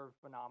of observed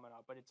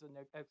phenomena, but it's an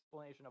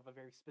explanation of a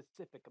very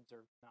specific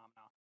observed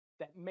phenomena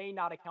that may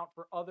not account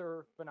for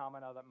other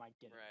phenomena that might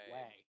get in the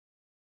way.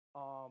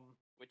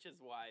 Which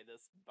is why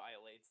this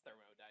violates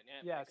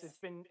thermodynamics. Yes,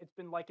 it's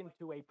been likened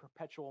to a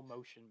perpetual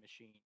motion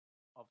machine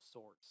of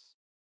sorts.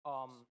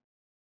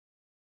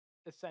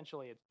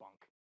 Essentially, it's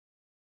bunk,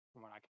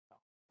 from what I can tell.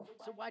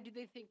 So why do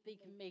they think they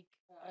can make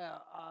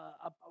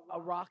a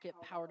rocket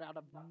powered out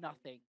of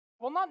nothing?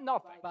 Well, not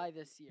nothing. By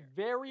this year.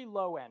 Very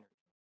low energy.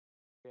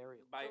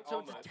 Very low. So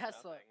it's a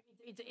Tesla.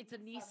 It's a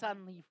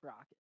Nissan Leaf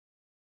rocket.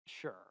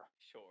 Sure.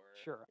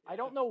 Yeah. I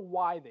don't know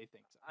why they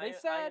think so. They I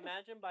said...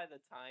 imagine by the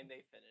time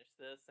they finish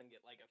this and get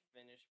a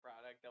finished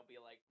product, they'll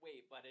be like,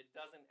 wait, but it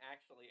doesn't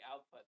actually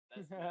output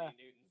this many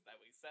newtons that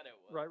we said it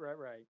would.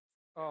 Right.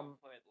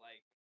 Output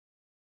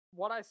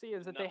what I see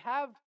is that they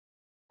have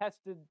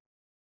tested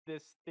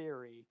this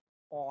theory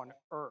on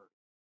Earth.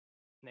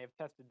 And they have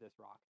tested this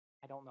rocket.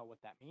 I don't know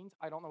what that means.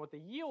 I don't know what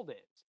the yield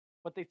is.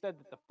 But they said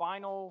that the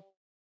final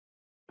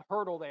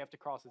hurdle they have to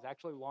cross is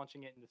actually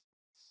launching it into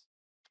space.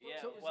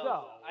 Yeah, So- well,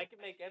 so- I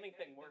can make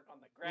anything work on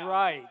the ground.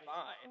 Right.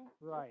 Fine.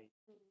 Right.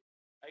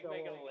 I can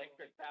make an So-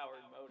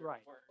 electric-powered motor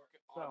Right. work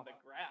So- on the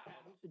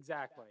ground.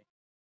 Exactly.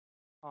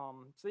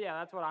 So yeah,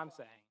 that's what I'm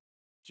saying.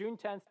 June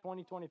 10th,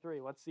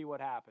 2023. Let's see what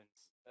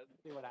happens.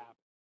 See what happens.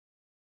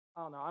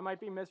 I don't know. I might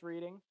be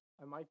misreading.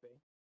 I might be,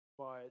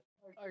 but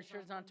Are you sure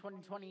it's not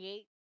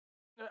 2028?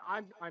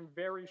 I'm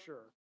very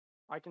sure.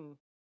 I can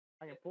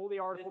pull the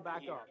article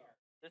back up.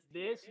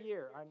 This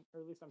year,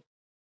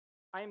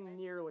 I'm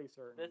nearly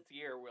certain. This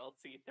year we'll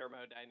see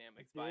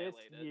thermodynamics This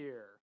violated.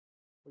 year,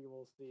 we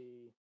will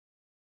see.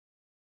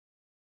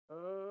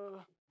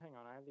 Hang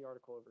on, I have the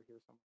article over here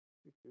somewhere.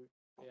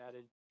 They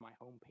added my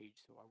homepage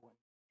so I wouldn't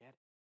get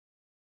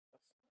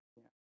it.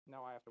 Yeah.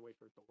 Now I have to wait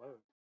for it to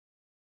load.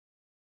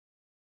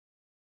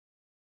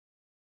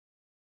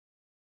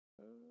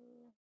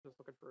 Just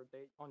looking for a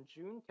date. On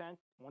June 10th,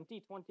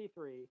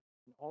 2023,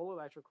 an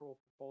all-electrical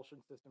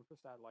propulsion system for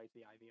satellites,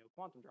 the IVO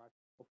Quantum Drive,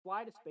 will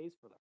fly to space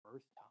for the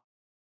first time.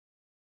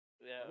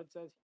 Yeah, What it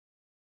says.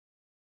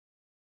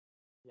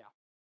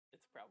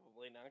 it's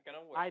probably not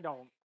gonna work. I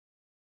don't.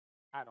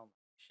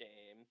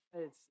 Shame.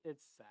 It's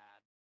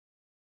sad.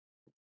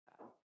 It's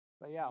sad.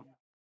 But yeah,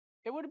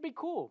 it would be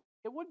cool.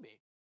 It would be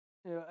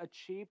a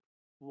cheap,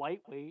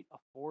 lightweight,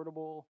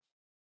 affordable,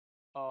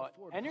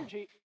 Affordable.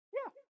 energy.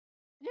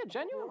 Yeah,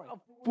 genuinely.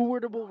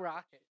 Affordable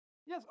rocket.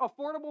 Yes,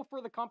 affordable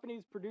for the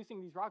companies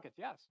producing these rockets.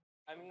 Yes,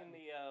 I mean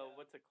the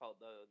what's it called?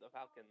 The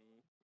Falcon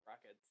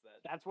rockets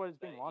that's what it's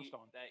being that launched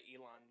on. that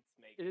Elon's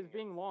making. It is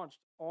being launched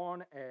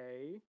on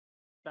a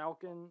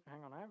Falcon.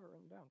 Hang on, I have it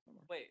written down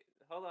somewhere. Wait,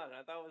 hold on.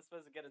 I thought it was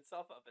supposed to get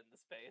itself up into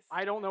space.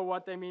 I don't know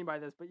what they mean by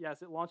this, but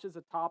yes, it launches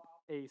atop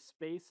a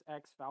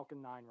SpaceX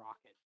Falcon 9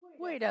 rocket.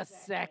 Wait a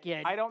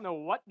second. I don't know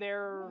what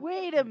they're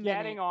Wait a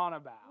getting minute. on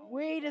about.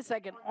 Wait a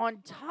second.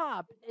 On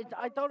top,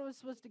 I thought it was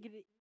supposed to get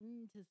it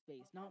into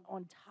space, not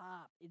on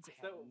top. It's I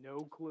have So,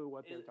 no clue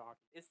what they're is-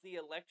 talking. Is the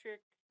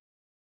electric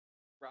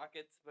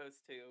rocket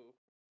supposed to?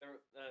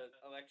 The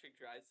electric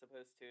drive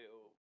supposed to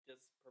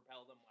just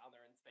propel them while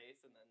they're in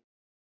space, and then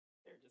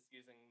they're just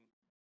using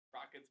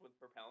rockets with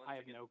propellant I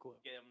to have no clue.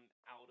 get them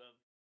out of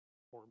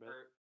Orbit.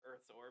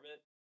 Earth's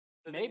orbit.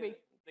 The Maybe.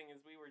 Thing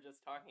is, we were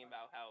just talking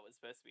about how it was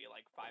supposed to be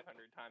like 500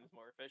 times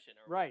more efficient,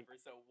 or Right.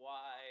 whatever. So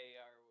why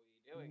are we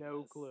doing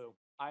No this? clue.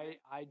 I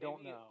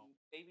don't Maybe- know.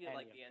 Maybe any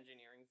like of the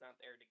engineering's not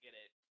there to get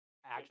it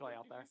to Actually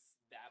out there. produce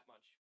that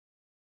much,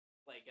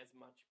 like as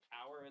much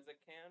power as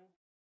it can.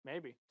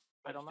 Maybe.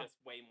 I But don't know. it's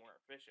just way more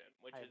efficient,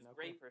 which I have is no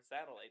great clue. for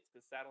satellites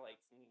because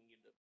satellites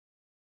need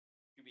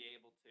to be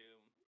able to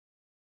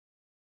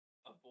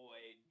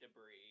avoid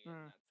debris Hmm.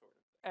 and that sort of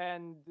thing.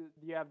 And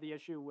you have the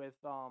issue with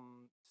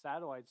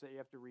satellites that you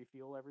have to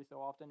refuel every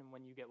so often, and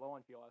when you get low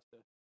on fuel, it has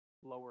to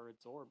lower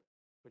its orbit,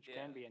 which Yeah.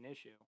 can be an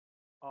issue.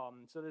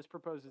 So this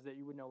proposes that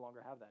you would no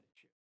longer have that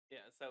issue.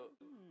 Yeah, so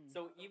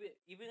so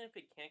even if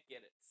it can't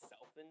get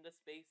itself into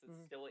space, it's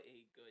Mhm. still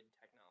a good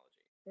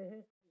technology.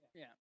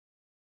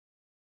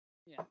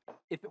 Yeah.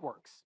 If it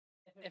works.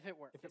 If it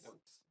works. If it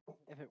works.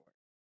 If it works.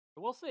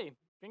 But we'll see.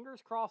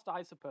 Fingers crossed,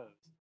 I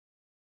suppose.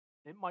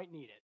 It might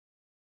need it.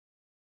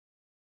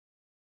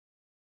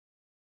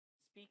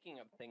 Speaking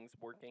of things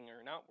working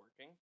or not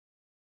working,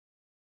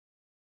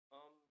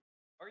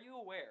 are you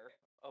aware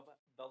of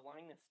the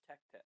Linus Tech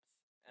Tips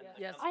and the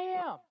Yes. I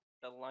am.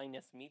 the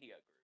Linus Media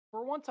Group?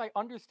 For once, I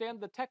understand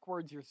the tech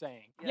words you're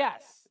saying.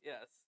 Yes.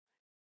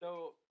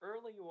 So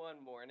early one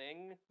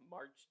morning,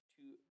 March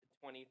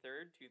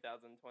 23rd,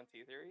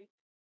 2023,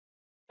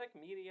 Tech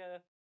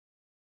Media.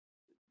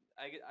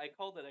 I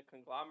called it a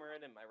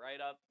conglomerate in my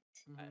write-up.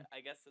 Mhm.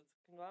 I guess it's a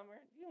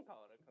conglomerate. You can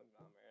call it a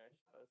conglomerate, I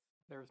suppose.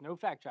 There's no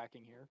fact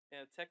checking here.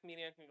 Yeah, Tech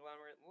Media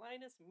conglomerate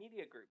Linus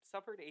Media Group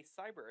suffered a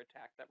cyber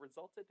attack that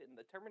resulted in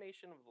the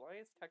termination of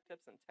Linus Tech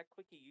Tips and Tech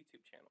Quickie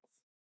YouTube channels.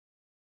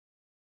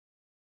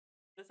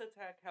 This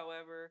attack,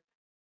 however,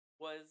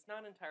 was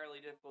not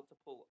entirely difficult to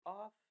pull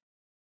off,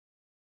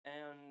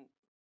 and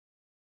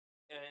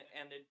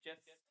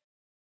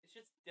it's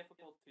just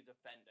difficult to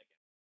defend against.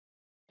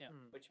 Yeah.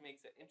 Which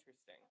makes it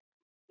interesting.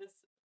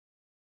 This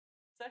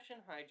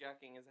session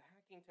hijacking is a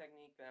hacking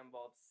technique that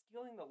involves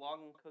stealing the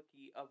login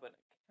cookie of an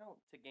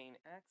account to gain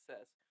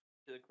access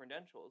to the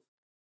credentials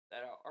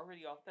that are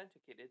already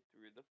authenticated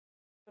through the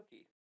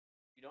cookie.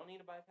 You don't need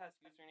to bypass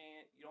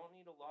username. You don't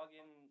need to log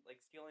in,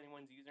 like steal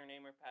anyone's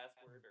username or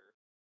password or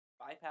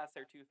bypass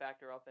their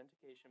two-factor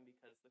authentication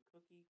because the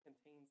cookie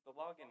contains the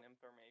login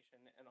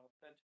information and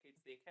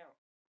authenticates the account.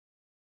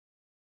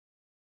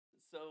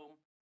 So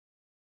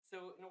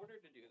in order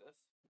to do this,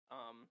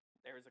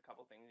 there's a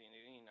couple things you can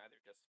do. You can either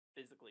just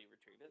physically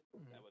retrieve it.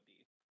 Mhm. That would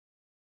be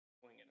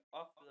pulling it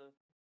off the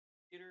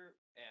computer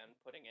and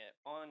putting it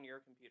on your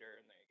computer,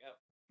 and there you go.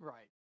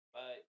 Right.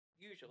 But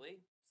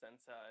usually,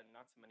 since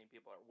not so many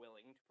people are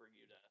willing for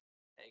you to,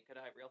 hey, could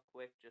I real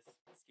quick just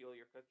steal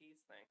your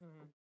cookies? Thanks.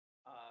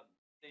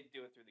 They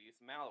do it through the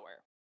use of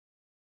malware.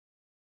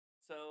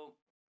 So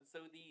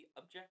the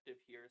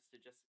objective here is to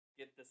just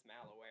get this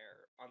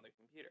malware on the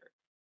computer,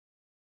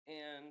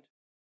 and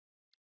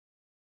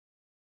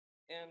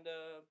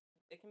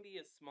it can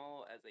be as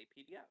small as a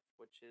PDF,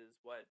 which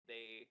is what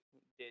they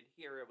did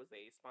here. It was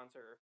a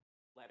sponsor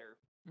letter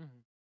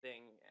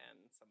thing, and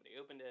somebody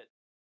opened it,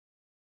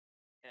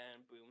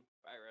 and boom,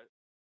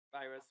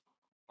 virus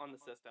on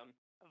the system.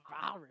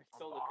 Virus.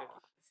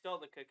 Stole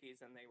the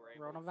cookies, and they were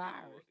able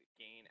Coronavirus. to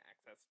gain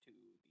access to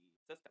the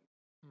system.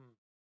 Hmm.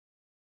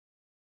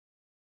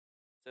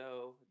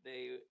 So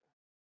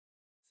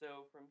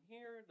from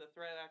here, the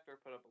threat actor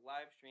put up a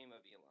live stream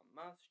of Elon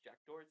Musk, Jack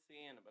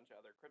Dorsey, and a bunch of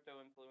other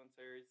crypto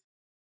influencers,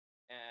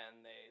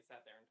 and they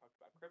sat there and talked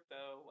about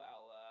crypto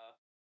while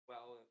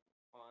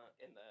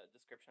in the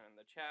description in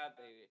the chat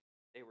they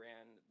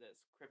ran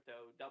this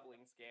crypto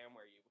doubling scam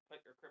where you would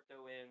put your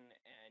crypto in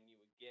and you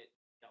would get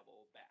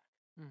double back.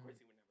 Of course,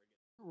 you would never get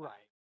it back.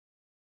 Right.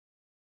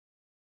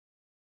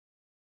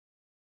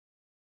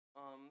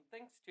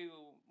 Thanks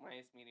to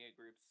Linus Media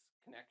Group's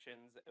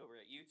connections over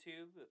at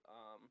YouTube,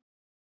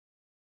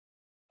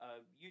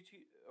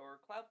 YouTube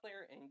or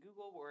Cloudflare and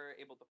Google were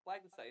able to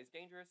flag the site as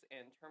dangerous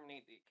and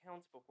terminate the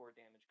accounts before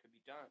damage could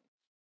be done,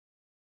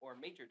 or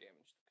major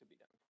damage could be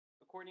done.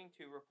 According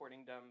to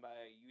reporting done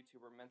by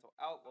YouTuber Mental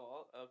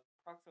Outlaw,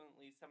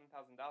 approximately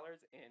 $7,000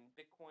 in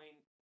Bitcoin,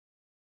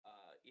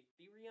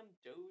 Ethereum,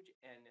 Doge,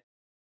 and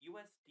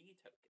USD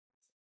tokens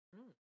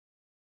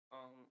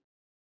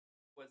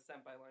was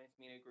sent by Linus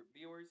Media Group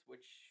viewers,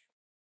 which,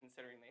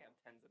 considering they have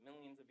tens of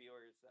millions of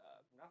viewers,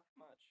 not that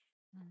much.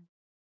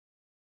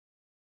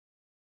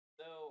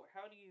 So,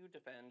 how do you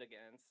defend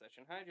against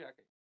session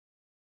hijacking?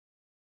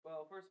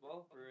 Well, first of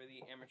all, for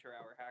the amateur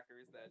hour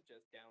hackers that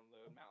just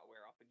download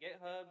malware off of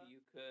GitHub, you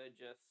could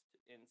just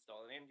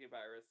install an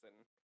antivirus and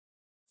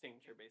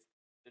signature-based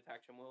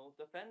detection will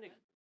defend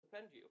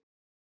you.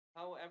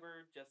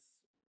 However, this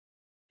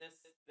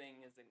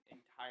thing isn't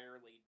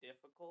entirely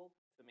difficult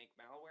to make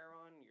malware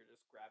on. You're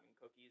just grabbing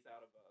cookies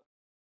out of a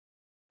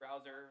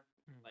browser.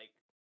 Like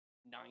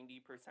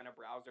 90% of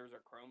browsers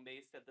are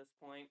Chrome-based at this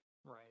point.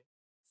 Right.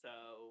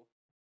 So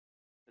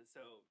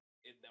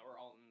they're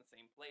all in the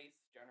same place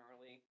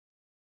generally.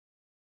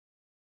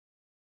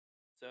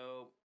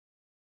 So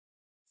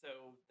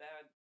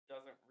that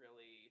doesn't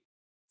really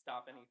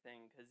stop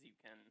anything because you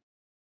can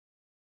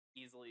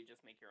easily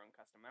just make your own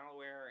custom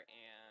malware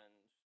and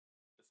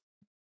just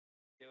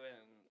do it.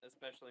 And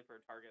especially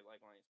for a target like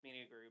Linus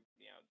Media Group,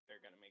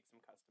 they're going to make some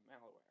custom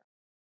malware.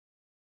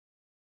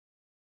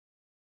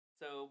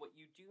 So what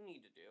you do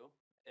need to do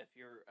if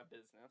you're a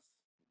business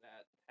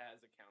that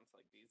has accounts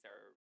like these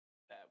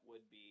that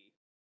would be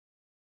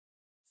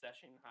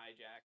session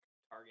hijack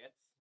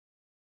targets,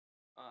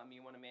 you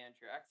want to manage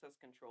your access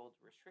control to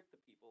restrict the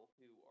people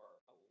who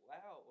are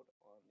allowed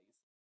on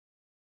these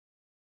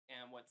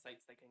and what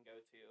sites they can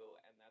go to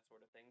and that sort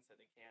of thing, so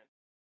they can't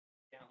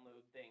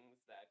download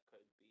things that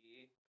could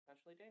be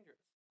potentially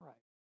dangerous.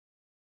 Right.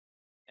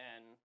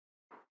 And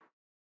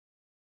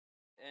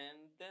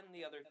then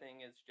the other thing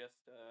is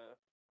just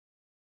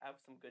have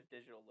some good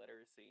digital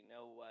literacy.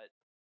 Know what...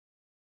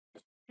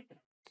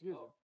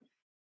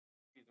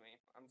 Excuse me.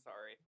 I'm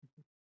sorry.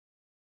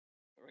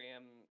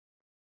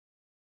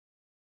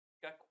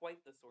 Got quite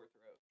the sore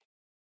throat.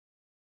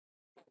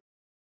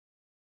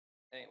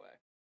 Anyway.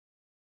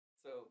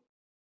 So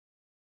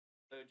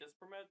just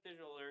promote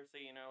digital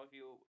literacy.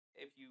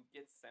 If you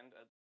get sent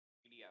a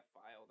PDF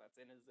file that's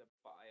in a zip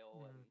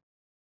file and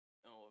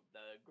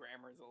the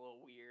grammar's a little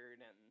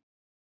weird and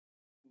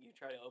you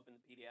try to open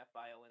the PDF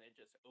file and it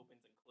just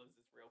opens and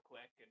closes real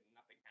quick and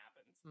nothing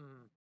happens.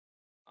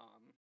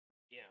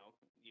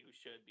 You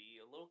should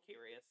be a little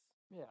curious.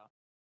 Yeah.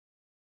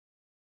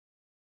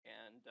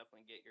 And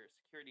definitely get your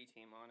security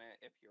team on it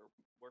if you're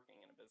working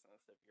in a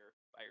business. If you're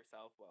by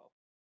yourself, well,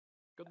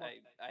 good luck.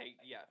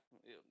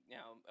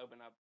 Open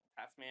up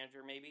Task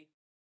Manager maybe.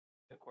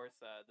 Of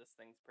course, this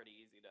thing's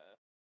pretty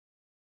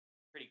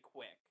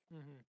quick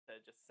to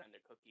just send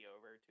a cookie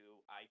over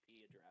to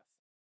IP address.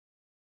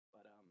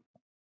 But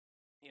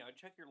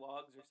check your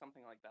logs or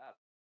something like that.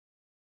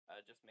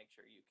 Just make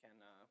sure you can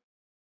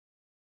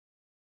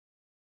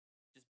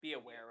just be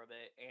aware of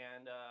it,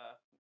 and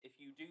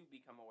if you do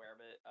become aware of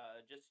it,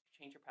 just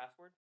change your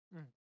password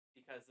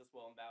because this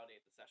will invalidate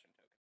the session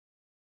token.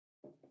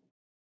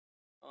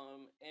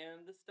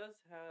 And this does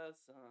have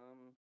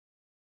some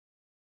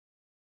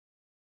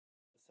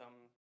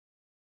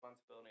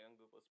responsibility on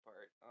Google's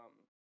part.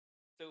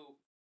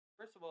 So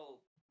first of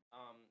all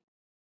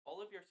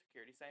of your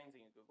security settings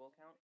in your Google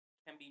account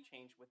can be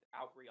changed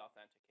without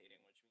re-authenticating,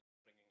 which means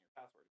putting in your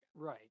password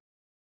again. Right.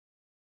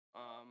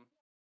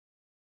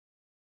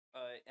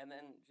 And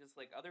then just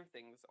like other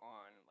things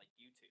on like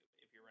YouTube,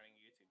 if you're running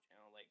a YouTube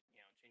channel, like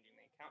changing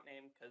the account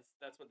name, because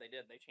that's what they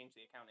did. They changed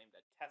the account name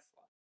to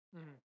Tesla.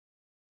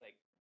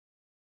 Like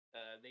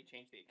they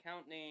changed the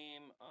account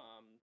name.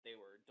 They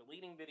were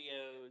deleting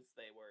videos.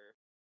 They were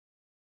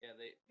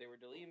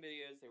deleting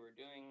videos. They were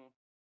doing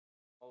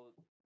all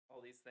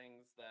these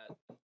things that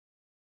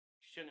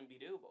shouldn't be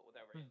doable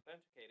without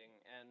re-authenticating,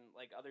 and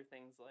like other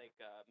things like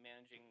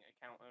managing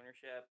account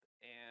ownership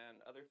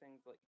and other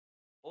things like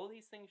all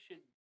these things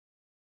should.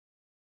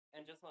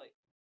 And just like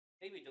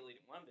maybe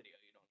deleting one video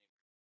you don't need.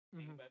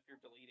 Mhm. But if you're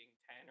deleting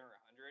 10 or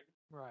 100,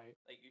 Right.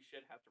 like you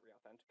should have to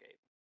reauthenticate.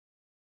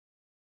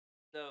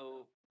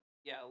 So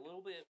yeah, a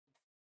little bit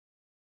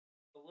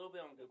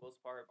on Google's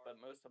part, but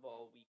most of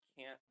all, we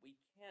can't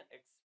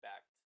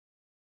expect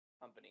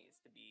companies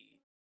to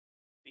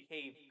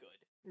behave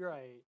good.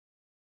 Right.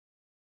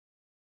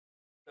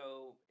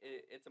 So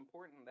it's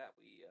important that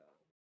we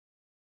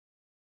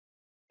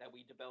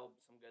develop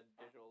some good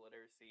digital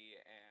literacy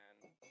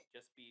and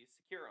just be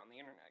secure on the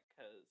internet,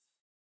 because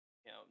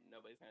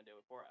nobody's gonna do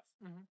it for us.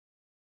 Mhm.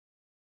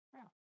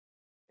 Yeah.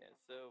 Yeah.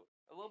 So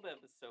a little bit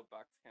of a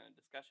soapbox kind of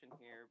discussion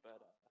here,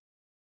 but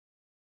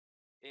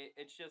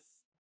it's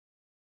just,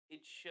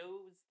 it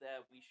shows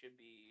that we should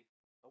be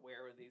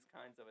aware of these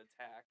kinds of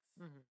attacks,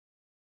 Mhm.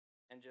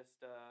 and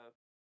just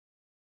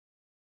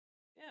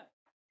Yeah.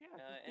 Just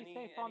any be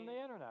safe on the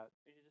internet.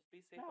 we should just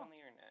be safe Yeah. on the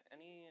internet.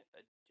 Any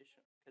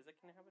additional, because it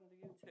can happen to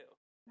you too.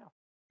 Yeah.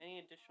 Any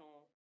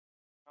additional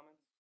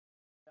comments?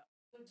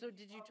 So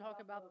did you talk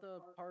about the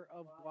part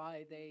of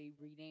why they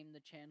renamed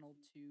the channel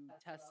to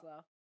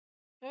Tesla?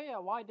 Yeah.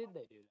 Why did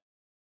they do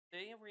that?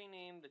 They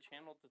renamed the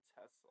channel to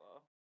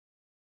Tesla.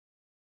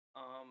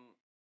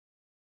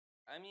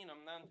 I mean,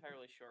 I'm not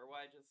entirely sure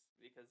why, just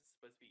because it's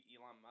supposed to be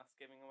Elon Musk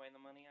giving away the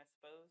money, I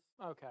suppose.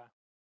 Okay.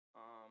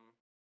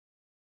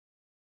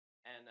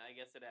 And I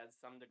guess it adds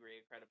some degree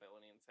of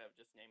credibility instead of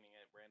just naming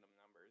it random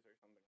numbers or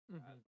something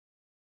like that.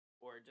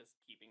 Or just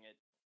keeping it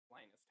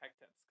Linus Tech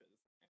Tips, because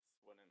this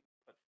wouldn't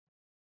put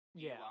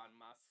Elon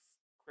Musk's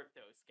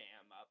crypto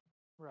scam up.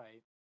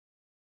 Right.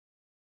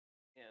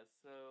 Yeah,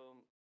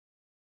 so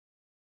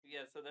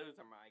those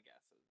are my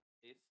guesses,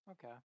 at least.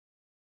 Okay.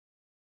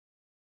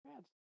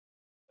 Yeah.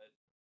 But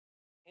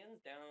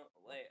hands down,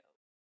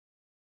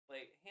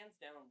 hands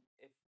down,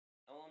 if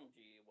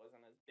LMG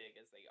wasn't as big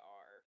as they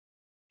are,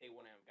 they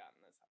wouldn't have gotten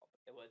this help.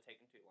 It would have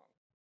taken too long.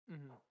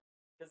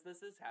 Because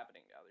this is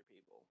happening to other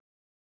people.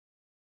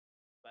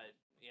 But,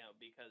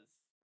 because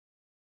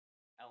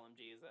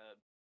LMG is a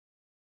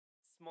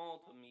small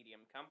to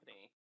medium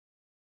company,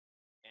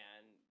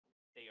 and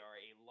they are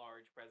a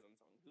large presence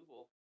on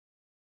Google,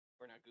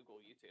 or not Google,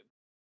 YouTube,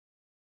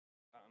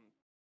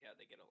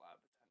 they get a lot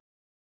of attention.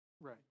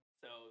 Right.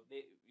 So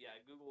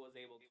Google was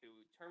able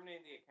to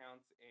terminate the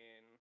accounts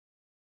in,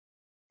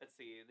 let's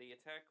see, the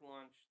attack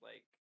launched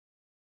I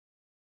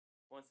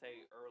want to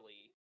say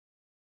early,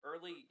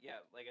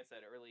 like I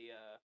said, early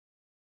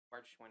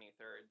March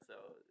 23rd.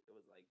 So it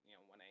was 1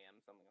 a.m.,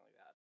 something like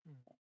that.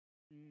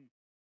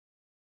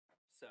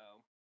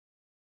 So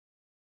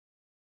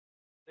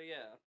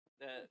yeah,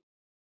 that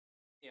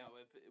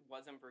if it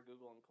wasn't for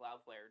Google and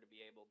Cloudflare to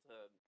be able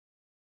to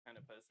kind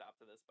of put a stop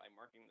to this by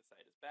marking the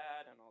site as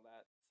bad and all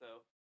that,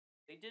 so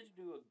they did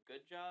do a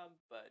good job,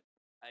 but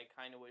I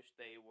kind of wish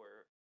they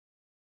were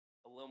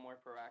a little more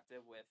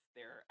proactive with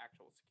their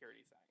actual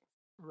security settings.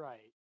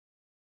 Right.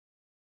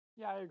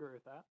 Yeah, I agree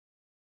with that.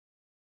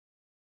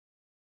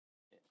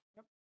 Yeah.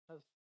 Yep.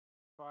 That's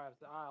why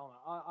I don't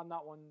know. I'm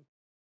not one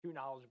too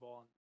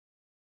knowledgeable on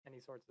any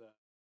sorts of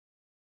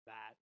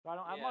that, so I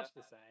don't have much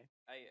to say.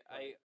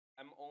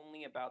 I'm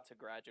only about to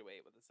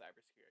graduate with a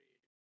cybersecurity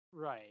degree.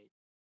 Right.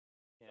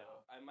 Yeah.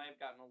 So I might have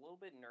gotten a little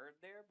bit nerd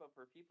there, but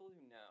for people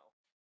who know,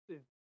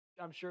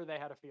 I'm sure they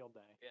had a field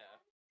day.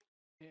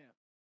 Yeah.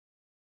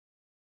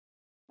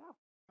 Oh. All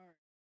right.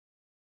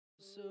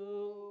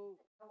 So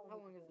how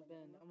long has it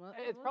been?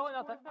 It's probably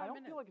not that. I 45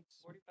 don't feel like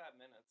it's 45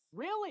 minutes.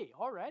 really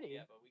already.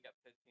 Yeah, but we got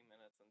 15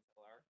 minutes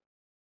until our.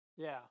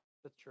 Yeah,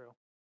 that's true.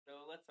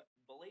 So let's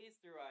blaze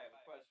through. I have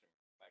a question.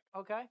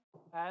 Okay,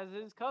 as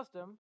is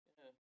custom.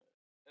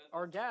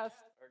 Our guest.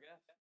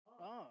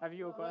 Oh, Have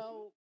you a question?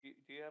 Well,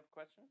 do you have a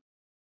question?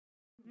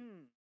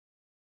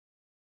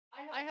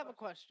 I have a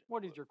question.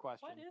 What is your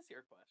question? What is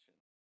your question?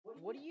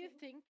 What do you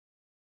think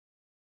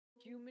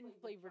human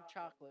flavored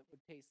chocolate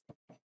would taste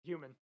like?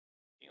 Human.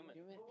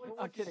 What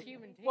I'm does kidding.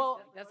 human taste Well,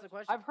 like? That's the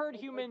question. I've heard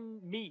human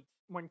meat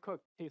when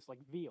cooked tastes like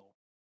veal.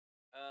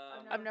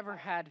 I've never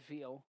had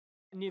veal.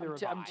 Neither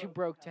have I'm I. too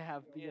broke to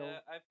have veal. Yeah,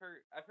 I've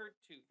heard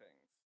two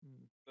things.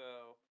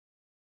 So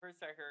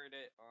first I heard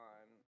it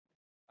on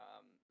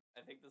I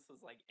think this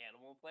was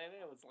Animal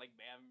Planet. It was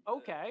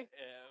Okay.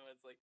 It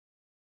was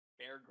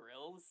Bear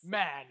Grylls.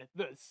 Man,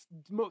 the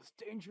most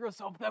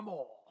dangerous of them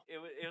all. It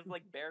was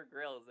like Bear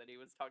Grylls, and he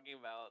was talking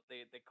about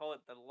they call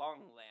it the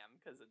long lamb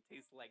because it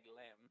tastes like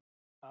lamb.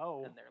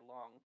 Oh. And they're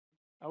long.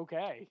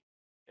 Okay.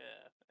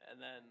 Yeah,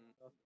 and then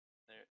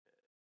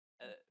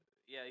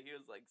he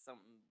was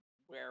something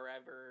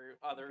wherever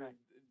other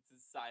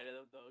side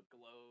of the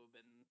globe,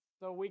 and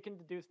so we can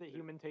deduce that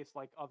human tastes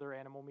like other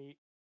animal meat.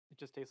 It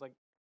just tastes like.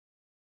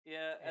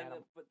 Yeah,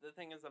 but the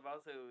thing is, I've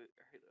also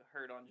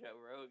heard on Joe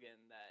Rogan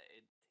that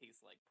it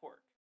tastes like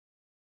pork.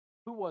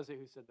 Who was it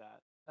who said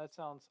that? That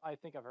sounds. I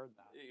think I've heard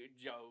that.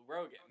 Joe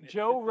Rogan.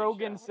 Joe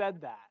Rogan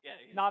said that. Yeah.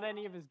 Not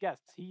any of his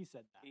guests. He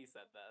said that. He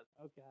said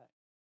that. Okay.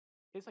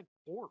 Tastes like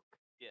pork.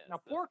 Yeah.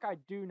 Now pork, I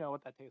do know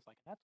what that tastes like,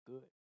 and that's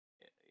good.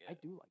 Yeah. I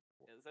do like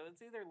pork. Yeah, so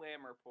it's either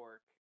lamb or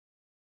pork.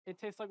 It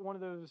tastes like one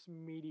of those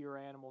meatier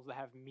animals that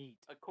have meat.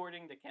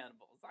 According to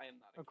cannibals, I am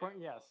not a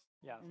cannibal.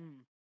 Yes.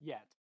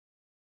 Yet.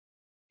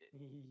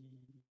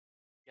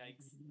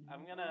 Yikes!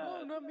 I'm Oh,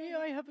 gonna. not me.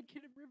 I have a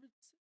kid in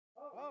ribbons.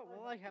 Oh,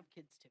 well, I have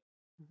kids too.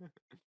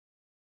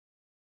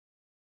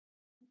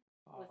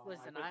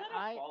 Listen, Was that a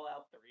I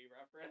Fallout 3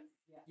 reference?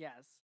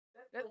 yes.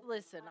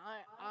 Listen,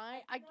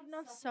 I do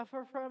not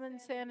suffer from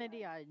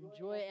insanity. I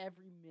enjoy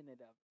every minute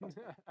of it.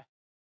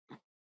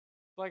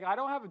 Like, I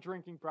don't have a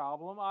drinking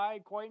problem. I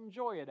quite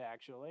enjoy it,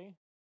 actually.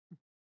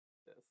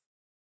 Yes.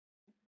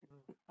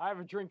 I have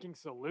a drinking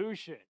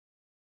solution.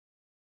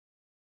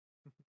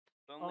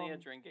 It's only a Um,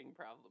 drinking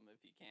problem if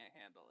you can't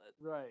handle it.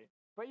 Right.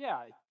 But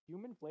yeah,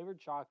 human flavored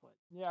chocolate.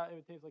 Yeah, it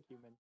would taste like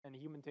human. And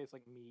human tastes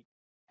like meat.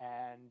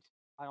 And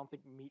I don't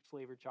think meat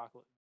flavored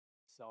chocolate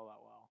sell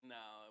that well.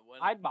 No, it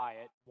wouldn't. I'd buy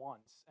it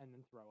once and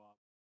then throw up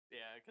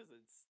Yeah, because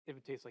it's. if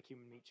it tastes like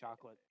human meat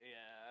chocolate.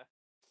 Yeah.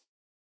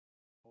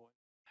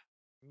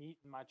 Meat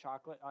in my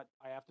chocolate.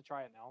 I have to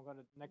try it now.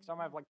 Next time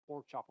I have like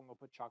pork chop, I'm gonna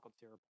put chocolate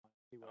syrup on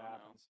it. See what Oh, no.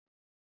 happens.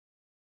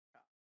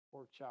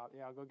 Pork chop.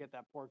 Yeah, I'll go get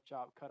that pork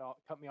chop.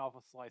 Cut me off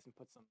a slice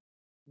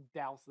and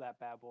douse that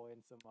bad boy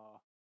in some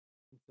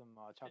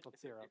chocolate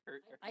syrup.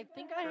 I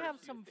think I have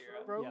Hershey's some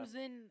syrup.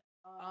 frozen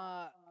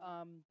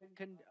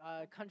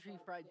country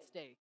fried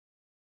steak.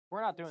 We're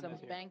not doing Some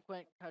this here.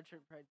 banquet country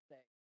fried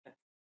steak.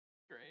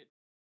 Great.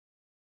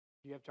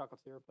 You have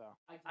chocolate syrup though.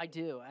 I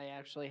do. I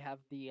actually have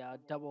the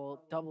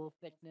double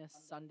thickness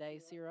sundae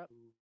syrup.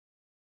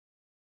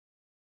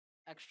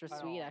 Extra I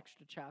sweet, don't-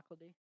 extra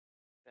chocolatey.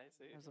 I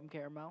see. Have some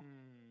caramel.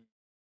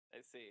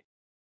 I see.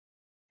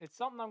 It's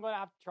something I'm gonna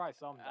have to try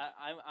someday.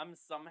 I'm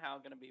somehow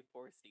gonna be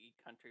forced to eat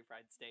country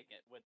fried steak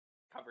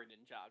covered in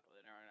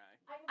chocolate, aren't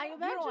I? I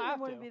imagine don't have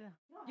it wouldn't to. be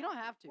you don't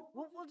have to.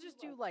 We'll just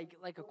do like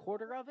a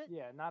quarter of it.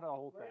 Yeah, not a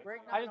whole thing.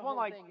 Break I down just the want whole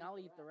like thing, I'll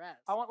eat the rest.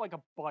 I want like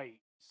a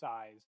bite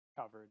size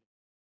covered.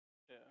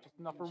 Yeah. Just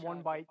enough for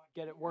one bite.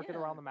 Work it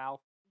around the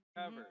mouth.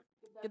 Covered.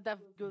 Get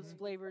those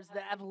flavors,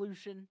 the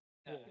evolution.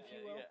 Yeah, if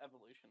you will.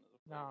 evolution of the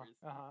No.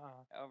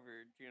 flavors.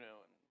 However,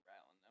 Juno and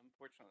Rylan,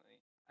 unfortunately,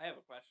 I have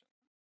a question.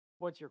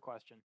 What's your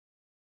question?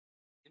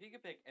 If you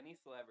could pick any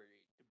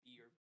celebrity to be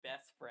your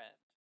best friend,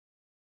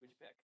 who'd you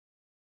pick?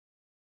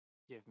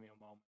 Give me a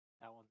moment.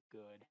 That one's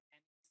good.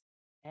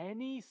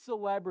 Any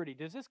celebrity.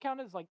 Does this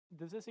count as like?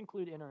 Does this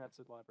include internet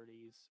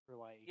celebrities or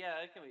like? Yeah,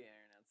 it can be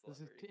internet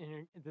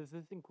celebrity. Does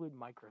this include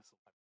micro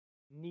celebrities?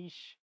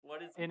 Niche.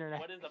 What is internet.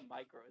 What is a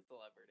micro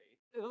celebrity?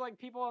 It's like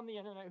people on the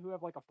internet who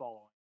have like a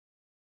following.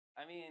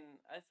 I mean,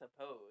 I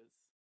suppose.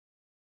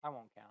 I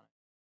won't count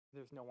it.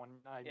 There's no one.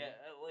 Yeah,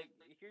 like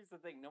here's the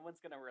thing: no one's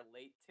gonna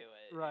relate to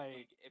it.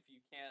 Right. If you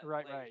can't.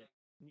 Right. like, Right.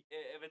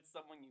 If it's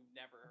someone you've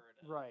never heard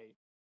of. Right.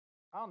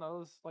 I don't know.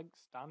 Does like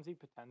Stamsy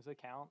Potenza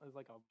count as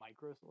like a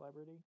micro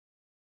celebrity?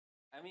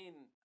 I mean,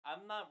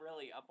 I'm not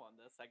really up on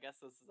this. I guess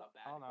this is a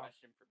bad don't know.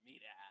 question for me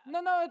to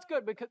ask. No, it's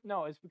good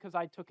it's because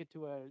I took it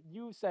to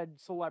you said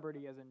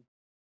celebrity as in,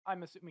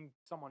 I'm assuming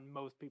someone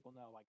most people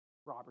know, like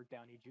Robert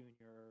Downey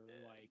Jr.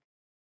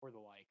 or the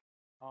like.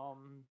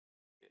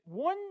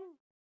 One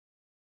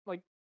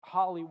like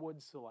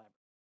Hollywood celebrity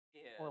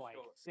Yeah. or like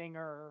sure.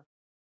 singer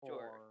Sure.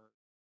 or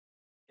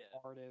Yeah.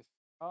 artist.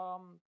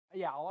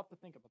 Yeah, I'll have to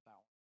think about that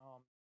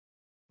one.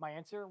 My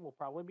answer will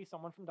probably be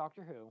someone from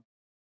Doctor Who.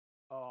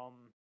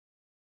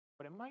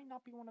 But it might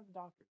not be one of the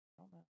doctors.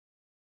 I don't know.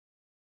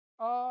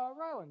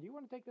 Rylan, do you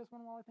want to take this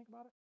one while I think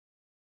about it?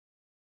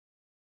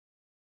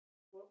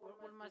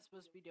 What am I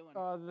supposed to be doing?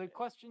 The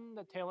question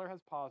that Taylor has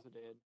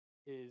posited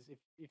is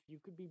if you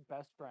could be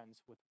best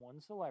friends with one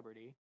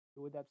celebrity,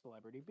 who would that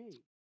celebrity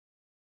be?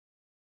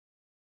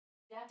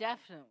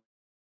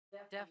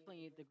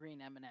 Definitely the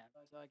green M&M.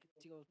 So I could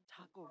steal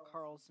Taco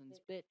Carlson's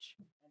bitch.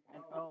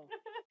 And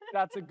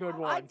That's a good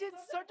one. I did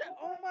such a.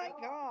 Oh my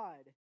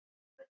god.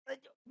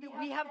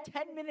 We have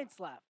 10 minutes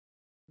left.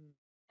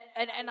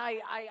 And I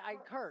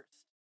cursed.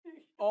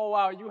 Oh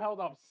wow, you held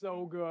up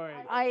so good.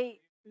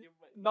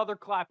 Another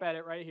clap at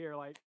it right here,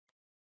 like.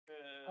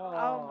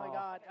 Oh my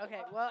god.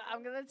 Okay, well,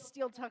 I'm gonna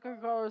steal Tucker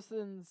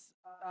Carlson's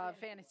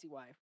fantasy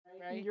wife,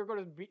 right? You're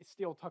gonna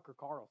steal Tucker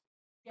Carlson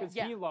because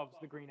he loves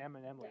the green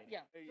M&M lady. Yeah.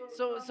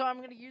 So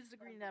I'm gonna use the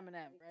green M&M,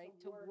 right,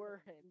 to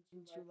lure him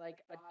into like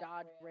a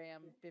Dodge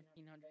Ram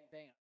 1500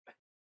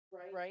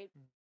 van, right?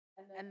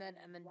 And then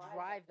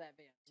drive that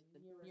van to the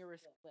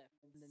nearest cliff,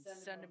 and then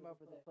send him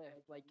over the cliff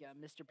like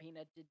Mr.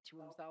 Peanut did to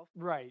himself.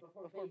 Right.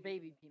 Before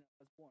Baby Peanut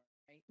was born,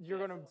 right? You're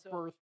gonna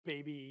birth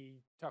baby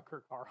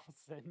Tucker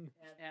Carlson.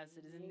 Yes,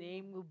 his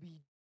name will be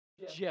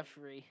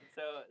Jeffrey.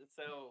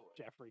 So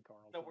Jeffrey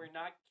Carlson. So we're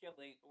not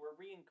killing. We're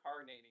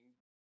reincarnating.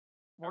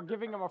 We're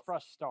giving him a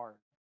fresh start.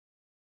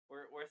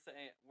 We're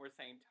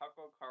saying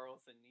Tucker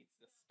Carlson needs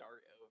to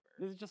start over.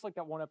 This is just like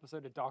that one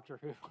episode of Doctor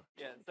Who.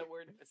 Yeah. So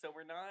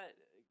we're not.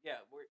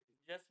 Yeah. We're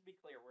just to be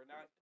clear. We're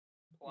not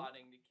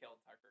plotting to kill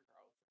Tucker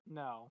Carlson.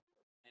 No.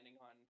 Planning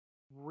on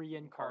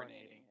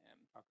Reincarnating him.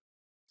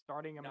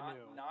 Starting him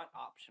anew. Not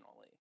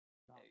optionally.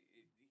 No.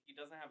 He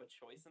doesn't have a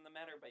choice in the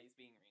matter, but he's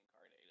being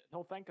reincarnated.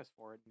 He'll thank us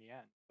for it in the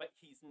end. But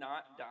he's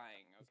not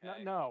dying.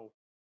 Okay. No.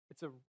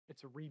 It's a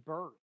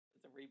rebirth.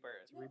 It's a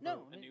rebirth.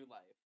 No, a new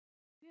life.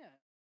 Yeah.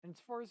 And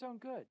it's for his own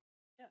good.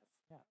 Yes.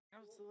 Yeah.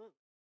 Absolutely.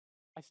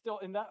 I still,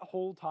 in that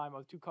whole time, I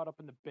was too caught up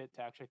in the bit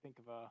to actually think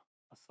of a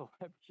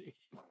celebrity.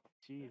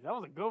 Jeez, that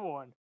was a good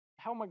one.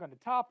 How am I going to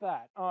top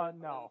that?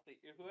 No.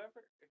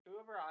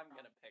 Whoever I'm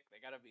gonna pick,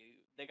 they gotta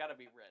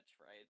be rich,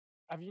 right?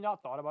 Have you not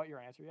thought about your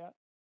answer yet?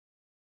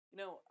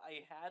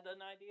 I had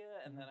an idea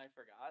and then I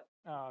forgot.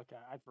 Oh,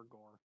 okay. I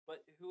forgot.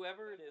 But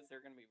whoever it is,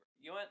 they're gonna be.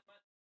 You know what?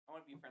 I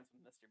want to be friends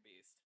with Mr.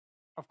 Beast.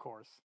 Of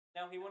course.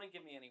 Now he wouldn't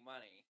give me any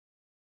money,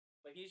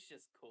 but he's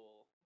just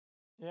cool.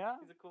 Yeah.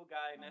 He's a cool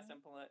guy, nice and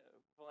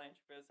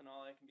philanthropist and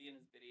all. I can be in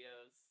his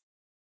videos.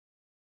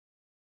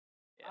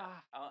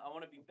 Yeah, I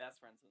want to be best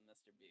friends with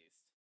Mr.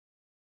 Beast.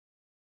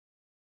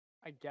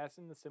 I guess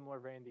in the similar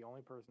vein, the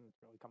only person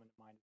that's really coming to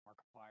mind is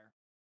Markiplier.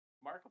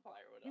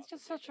 Markiplier would. He's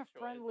just also be such a good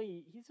choice.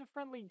 friendly. He's a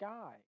friendly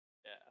guy.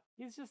 Yeah.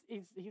 He's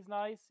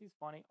nice. He's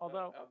funny.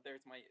 Although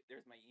there's my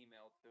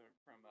email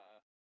from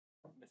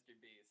Mr.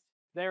 Beast.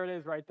 There it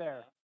is, right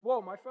there. Yeah.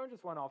 Whoa, my phone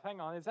just went off. Hang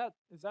on. Is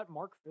that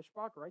Mark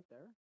Fishbach right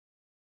there?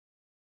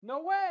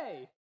 No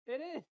way. It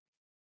is.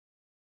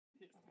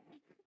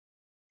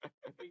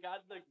 we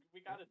got a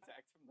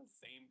text from the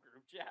same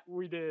group chat.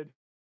 We did.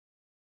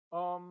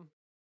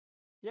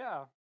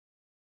 Yeah.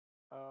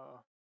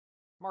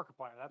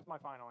 Markiplier. That's my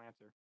final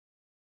answer.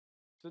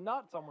 So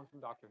not someone from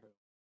Doctor Who.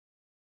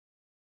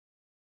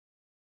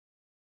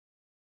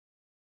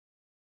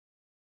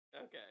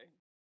 Okay.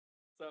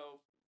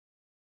 So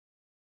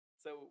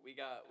we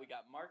got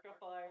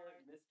Markiplier,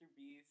 Mr.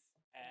 Beast,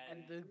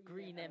 and the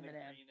green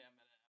M&M.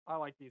 I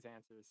like these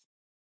answers.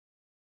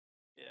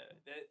 Yeah,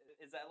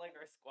 is that like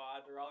our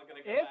squad? We're all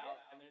gonna go out,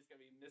 and there's gonna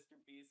be Mr.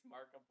 Beast,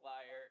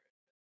 Markiplier,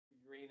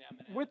 green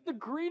M&M. With the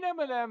green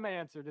M&M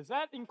answer, does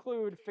that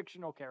include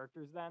fictional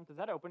characters then? Does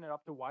that open it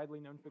up to widely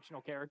known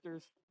fictional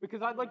characters?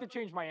 Because I'd like to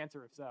change my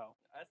answer if so.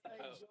 I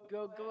suppose.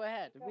 Go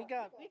ahead. We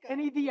got.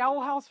 Any of the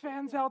Owl House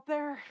fans out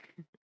there?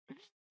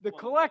 The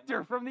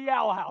collector from the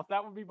Owl House.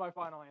 That would be my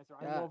final answer.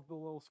 I love the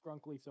little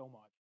Scrunkly so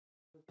much.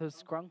 The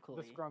Scrunkly.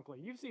 The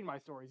Scrunkly. You've seen my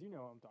stories. You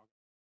know what I'm talking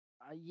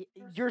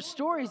about. Your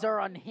stories are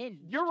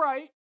unhinged. You're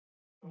right.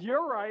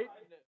 You're right.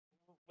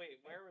 Wait,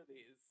 where were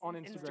these? On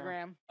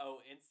Instagram. Oh,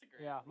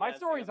 Instagram. Yeah, my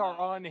stories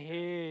are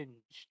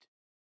unhinged.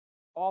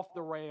 Off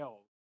the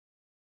rails.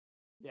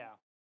 Yeah.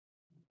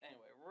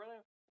 Anyway, we're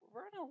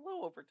running a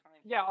little over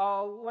time. Yeah,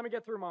 let me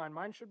get through mine.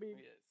 Mine should be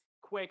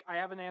quick. I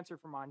have an answer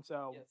for mine,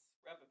 so. Yes,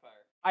 rapid fire.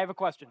 I have a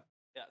question.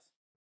 Yes.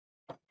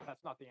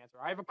 That's not the answer.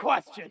 I have a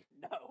question.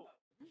 No.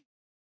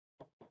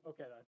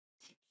 Okay, then.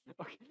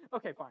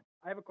 Okay, fine.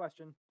 I have a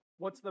question.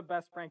 What's the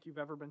best prank you've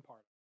ever been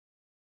part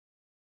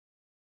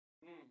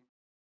of?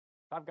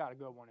 I've got a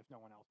good one if no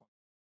one else wants.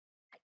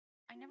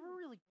 I never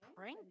really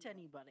pranked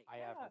anybody. I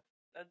haven't.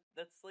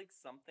 That's like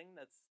something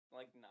that's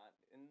like not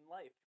in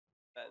life.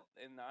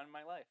 Not in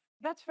my life.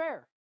 That's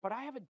fair. But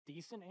I have a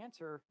decent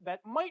answer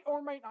that might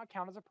or might not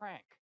count as a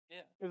prank.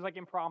 Yeah. It was like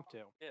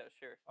impromptu. Yeah,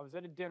 sure. I was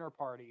at a dinner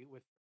party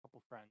with a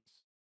couple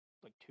friends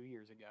like 2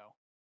 years ago.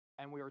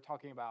 And we were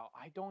talking about,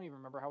 I don't even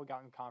remember how we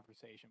got in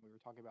conversation. We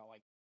were talking about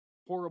like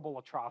horrible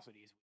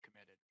atrocities we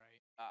committed, right?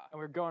 And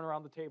we were going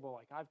around the table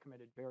like, I've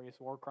committed various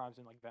war crimes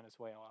in like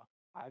Venezuela.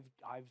 I've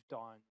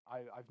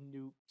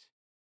nuked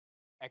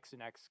X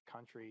and X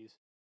countries.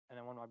 And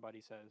then one of my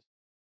buddies says,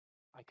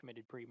 I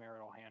committed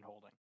premarital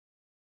hand-holding.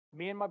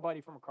 Me and my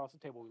buddy from across the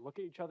table, we look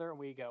at each other and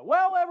we go,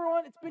 well,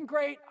 everyone, it's been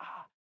great.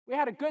 We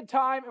had a good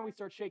time. And we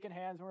start shaking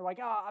hands and we're like,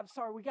 I'm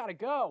sorry, we got to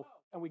go.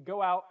 And we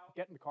go out,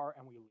 get in the car,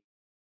 and we leave.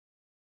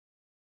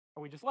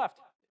 And we just left.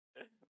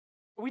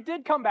 We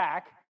did come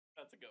back.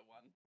 That's a good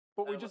one.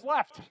 But we just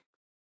left.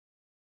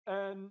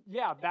 And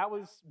yeah, that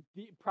was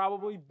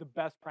probably the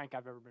best prank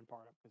I've ever been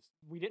part of. Because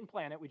we didn't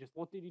plan it. We just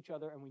looked at each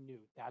other and we knew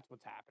that's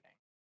what's happening.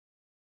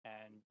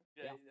 And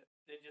yeah.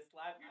 They just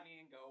slap your knee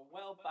and go,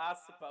 well, I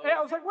suppose. Yeah,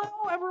 I was like, well,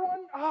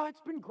 everyone,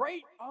 it's been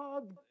great.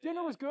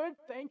 Dinner was good.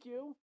 Thank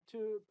you to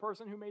the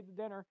person who made the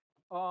dinner.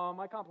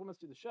 My compliments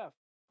to the chef,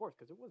 of course,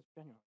 because it was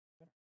genuine.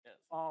 Yes.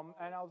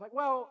 And I was like,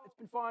 well, it's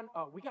been fun.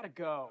 We got to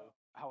go,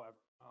 however.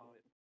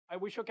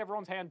 We shook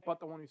everyone's hand, but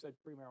the one who said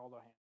premarital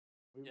hand.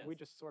 We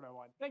just sort of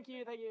went, thank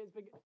you, it's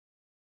been good.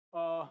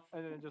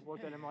 And then just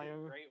looked at him like,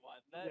 great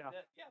one. That's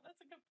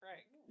a good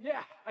prank.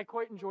 Yeah, I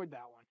quite enjoyed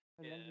that one.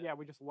 And then,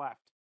 we just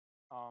left.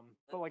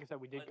 But like I said,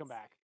 we did come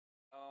back.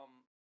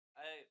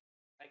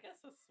 I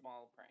guess a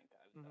small prank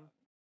I've done.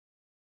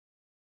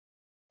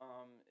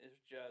 Is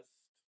just.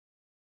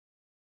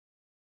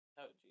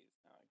 Oh, geez,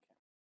 no, I can't.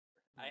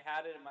 I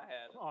had it in my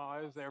head. Oh,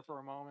 I was there for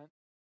a moment.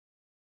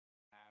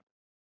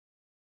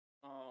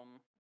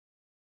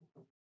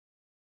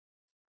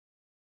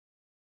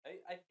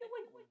 I feel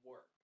like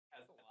work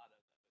has a lot of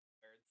them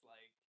where it's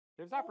like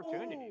there's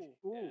opportunities.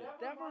 Ooh.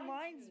 That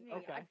reminds me.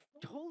 Okay. I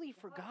totally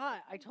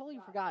forgot.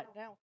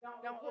 Now,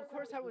 of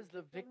course, I was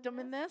the victim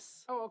in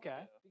this. Oh,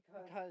 okay.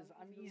 Because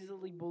I'm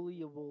easily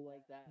bullyable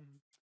like that.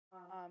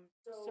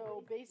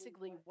 So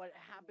basically, what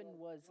happened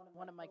was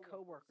one of my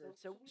coworkers.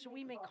 So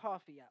we make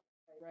coffee up,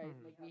 right?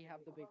 Like we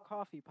have the big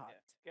coffee pot.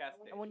 Gas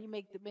and when you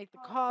make the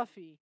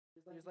coffee,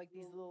 there's like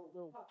these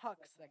little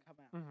pucks that come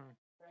out,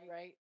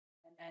 right?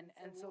 and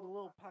so the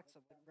little pucks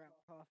of the ground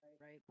coffee,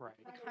 right? Right.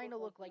 They kind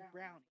of look like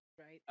brownies,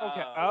 right?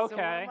 Okay. Oh, So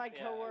one Okay. of my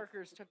Yeah.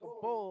 coworkers took a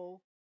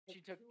bowl.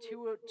 She took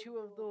two of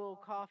the little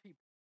coffee,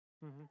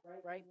 hmm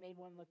right? Made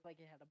one look like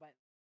it had a bite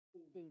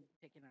spoon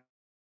sticking out,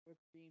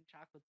 whipped cream,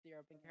 chocolate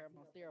syrup, and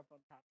caramel syrup on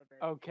top of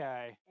it.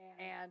 Okay.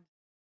 And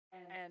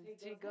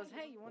she goes,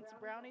 "Hey, you want some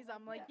brownies?"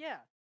 I'm like, "Yeah,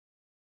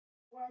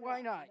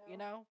 why not? You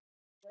know."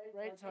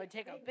 Right, so I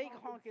take a big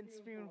honking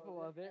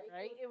spoonful of it,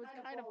 right? It was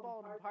kind of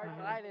falling apart,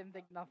 but I didn't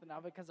think nothing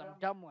of it because I'm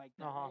dumb like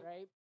that,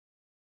 right?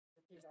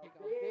 Just take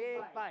a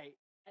big bite,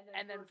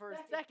 and then for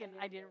a second,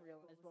 I didn't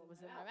realize what was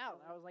in my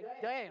mouth. I was like,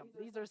 damn,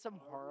 these are some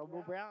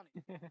horrible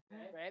brownies,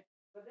 right?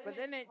 But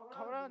then it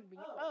caught on to me,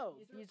 oh,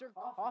 these are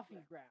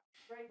coffee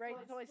grounds, right?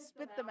 So I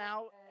spit them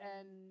out,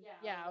 and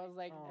yeah, I was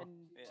like, Oh.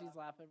 and she's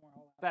laughing, we're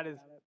all laughing That is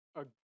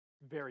about it.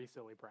 a very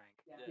silly prank.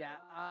 Yeah,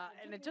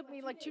 and it took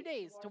me like 2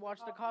 days to wash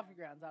the coffee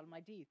grounds out of my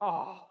teeth.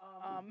 Oh.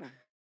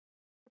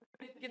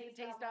 Get the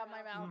taste out of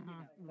my mouth. You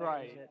know, that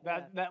Right. shit,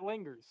 That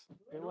lingers.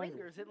 It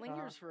lingers. It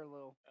lingers for a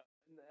little.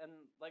 And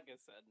like I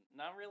said,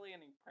 not really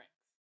any pranks.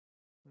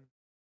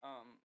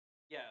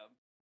 Yeah.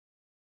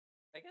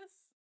 I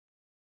guess.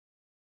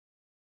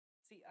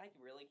 See, I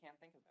really can't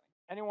think of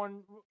any.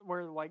 Anyone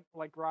where like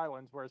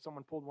Rylan's where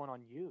someone pulled one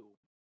on you.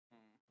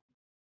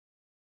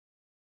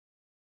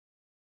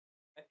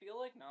 I feel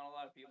like not a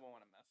lot of people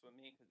want to mess with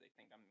me because they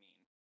think I'm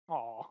mean.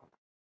 Oh.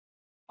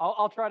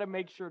 I'll try to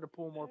make sure to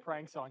pull more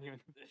pranks on you in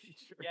the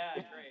future. Yeah,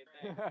 great.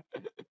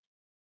 Thanks.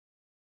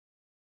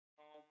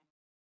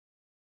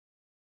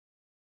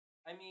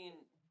 I mean,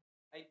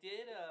 I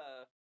did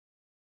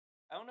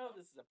I don't know if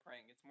this is a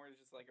prank. It's more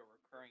just like a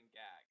recurring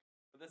gag.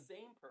 But the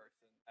same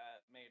person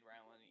that made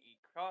Rylan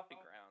eat coffee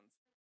grounds,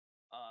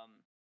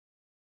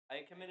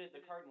 I committed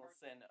the cardinal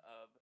sin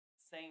of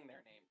saying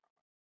their name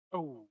wrong.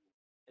 Oh.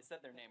 I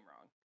said their name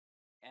wrong.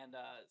 And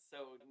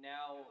so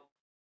now,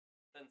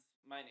 since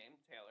my name,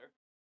 Taylor,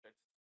 starts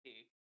with a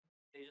T,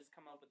 they just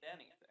come up with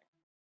anything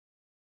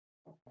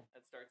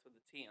that starts with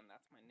a T, and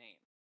that's my name.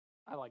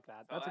 I like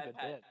that. So That's a good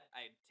bit.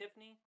 I had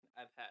Tiffany,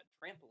 I've had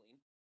Trampoline,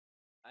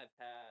 I've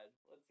had,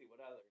 let's see, what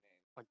other name?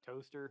 Like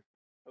toaster.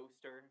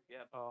 Toaster,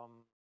 yep.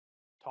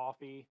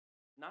 Toffee.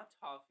 Not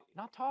Toffee.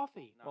 Not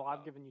toffee. Not Well, I've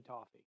toffee. given you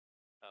toffee.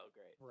 Oh,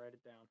 great. Write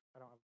it down. I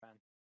don't have a pen.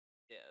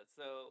 Yeah,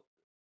 so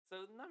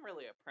not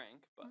really a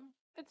prank, but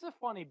It's a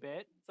funny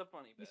bit. it's a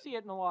funny You bit. see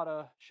it in a lot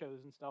of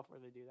shows and stuff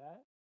where they do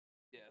that.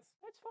 Yes.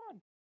 It's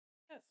fun.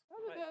 Yes.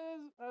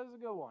 That but was a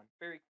good one.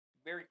 very,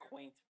 very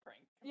quaint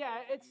prank. Yeah,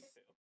 compared to it's-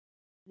 you two.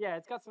 Yeah,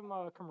 it's got some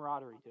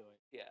camaraderie to it.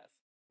 Yes.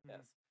 Mhm.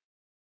 Yes.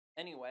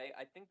 Anyway,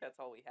 I think that's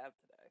all we have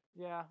today.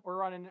 Yeah, we're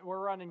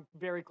running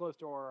very close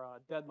to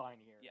our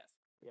deadline here. Yes.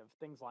 We have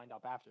things lined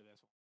up after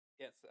this one.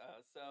 Yes.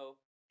 So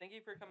thank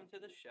you for coming to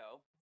the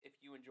show. If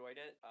you enjoyed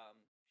it,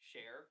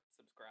 share,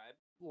 subscribe,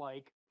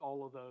 Like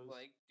all of those.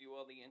 do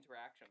all the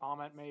interaction.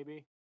 Comment ones.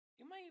 maybe.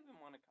 You might even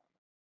want to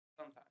comment.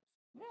 Sometimes.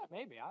 Yeah,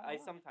 maybe. I I don't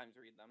know. sometimes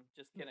read them.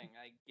 Just kidding.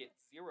 I get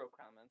 0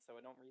 comments, so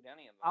I don't read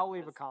any of them. I'll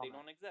leave a because They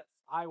comment. don't exist.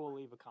 I will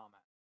leave a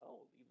comment.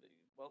 Oh,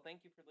 well,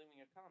 thank you for leaving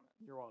a comment.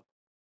 You're welcome.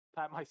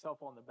 Pat myself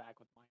on the back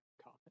with my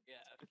comment. Yeah,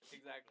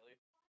 exactly.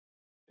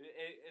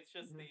 It's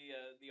just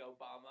the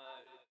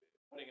Obama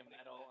putting a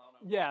medal on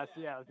him. Yes,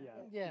 Yeah.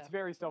 Yeah. It's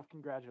very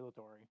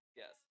self-congratulatory.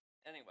 Yes.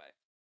 Anyway,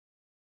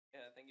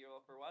 yeah, thank you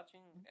all for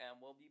watching,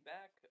 and we'll be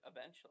back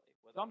eventually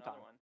with Sometime.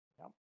 another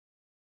one.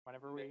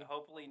 Whenever we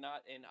Hopefully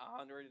not in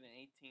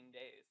 118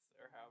 days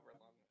or however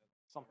long.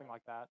 something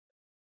like that.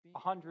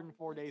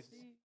 104 days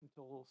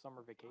until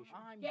summer vacation.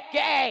 I'm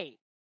gay.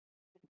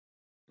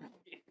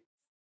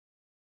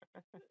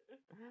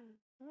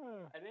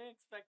 I didn't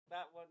expect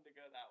that one to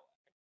go that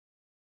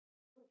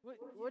way.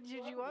 What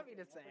did you want me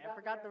to say? I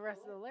forgot the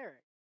rest of the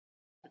lyric.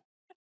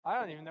 I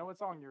don't even know what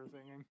song you were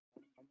singing.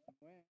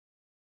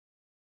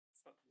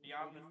 So,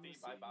 Beyond the Sea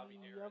by Bobby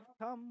Darin. I've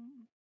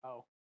come.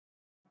 Oh.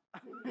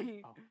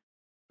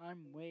 I'm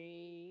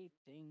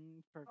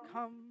waiting for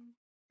come.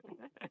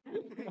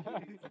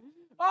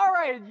 All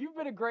right, you've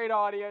been a great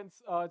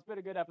audience. It's been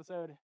a good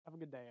episode. Have a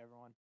good day,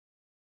 everyone.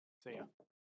 See ya.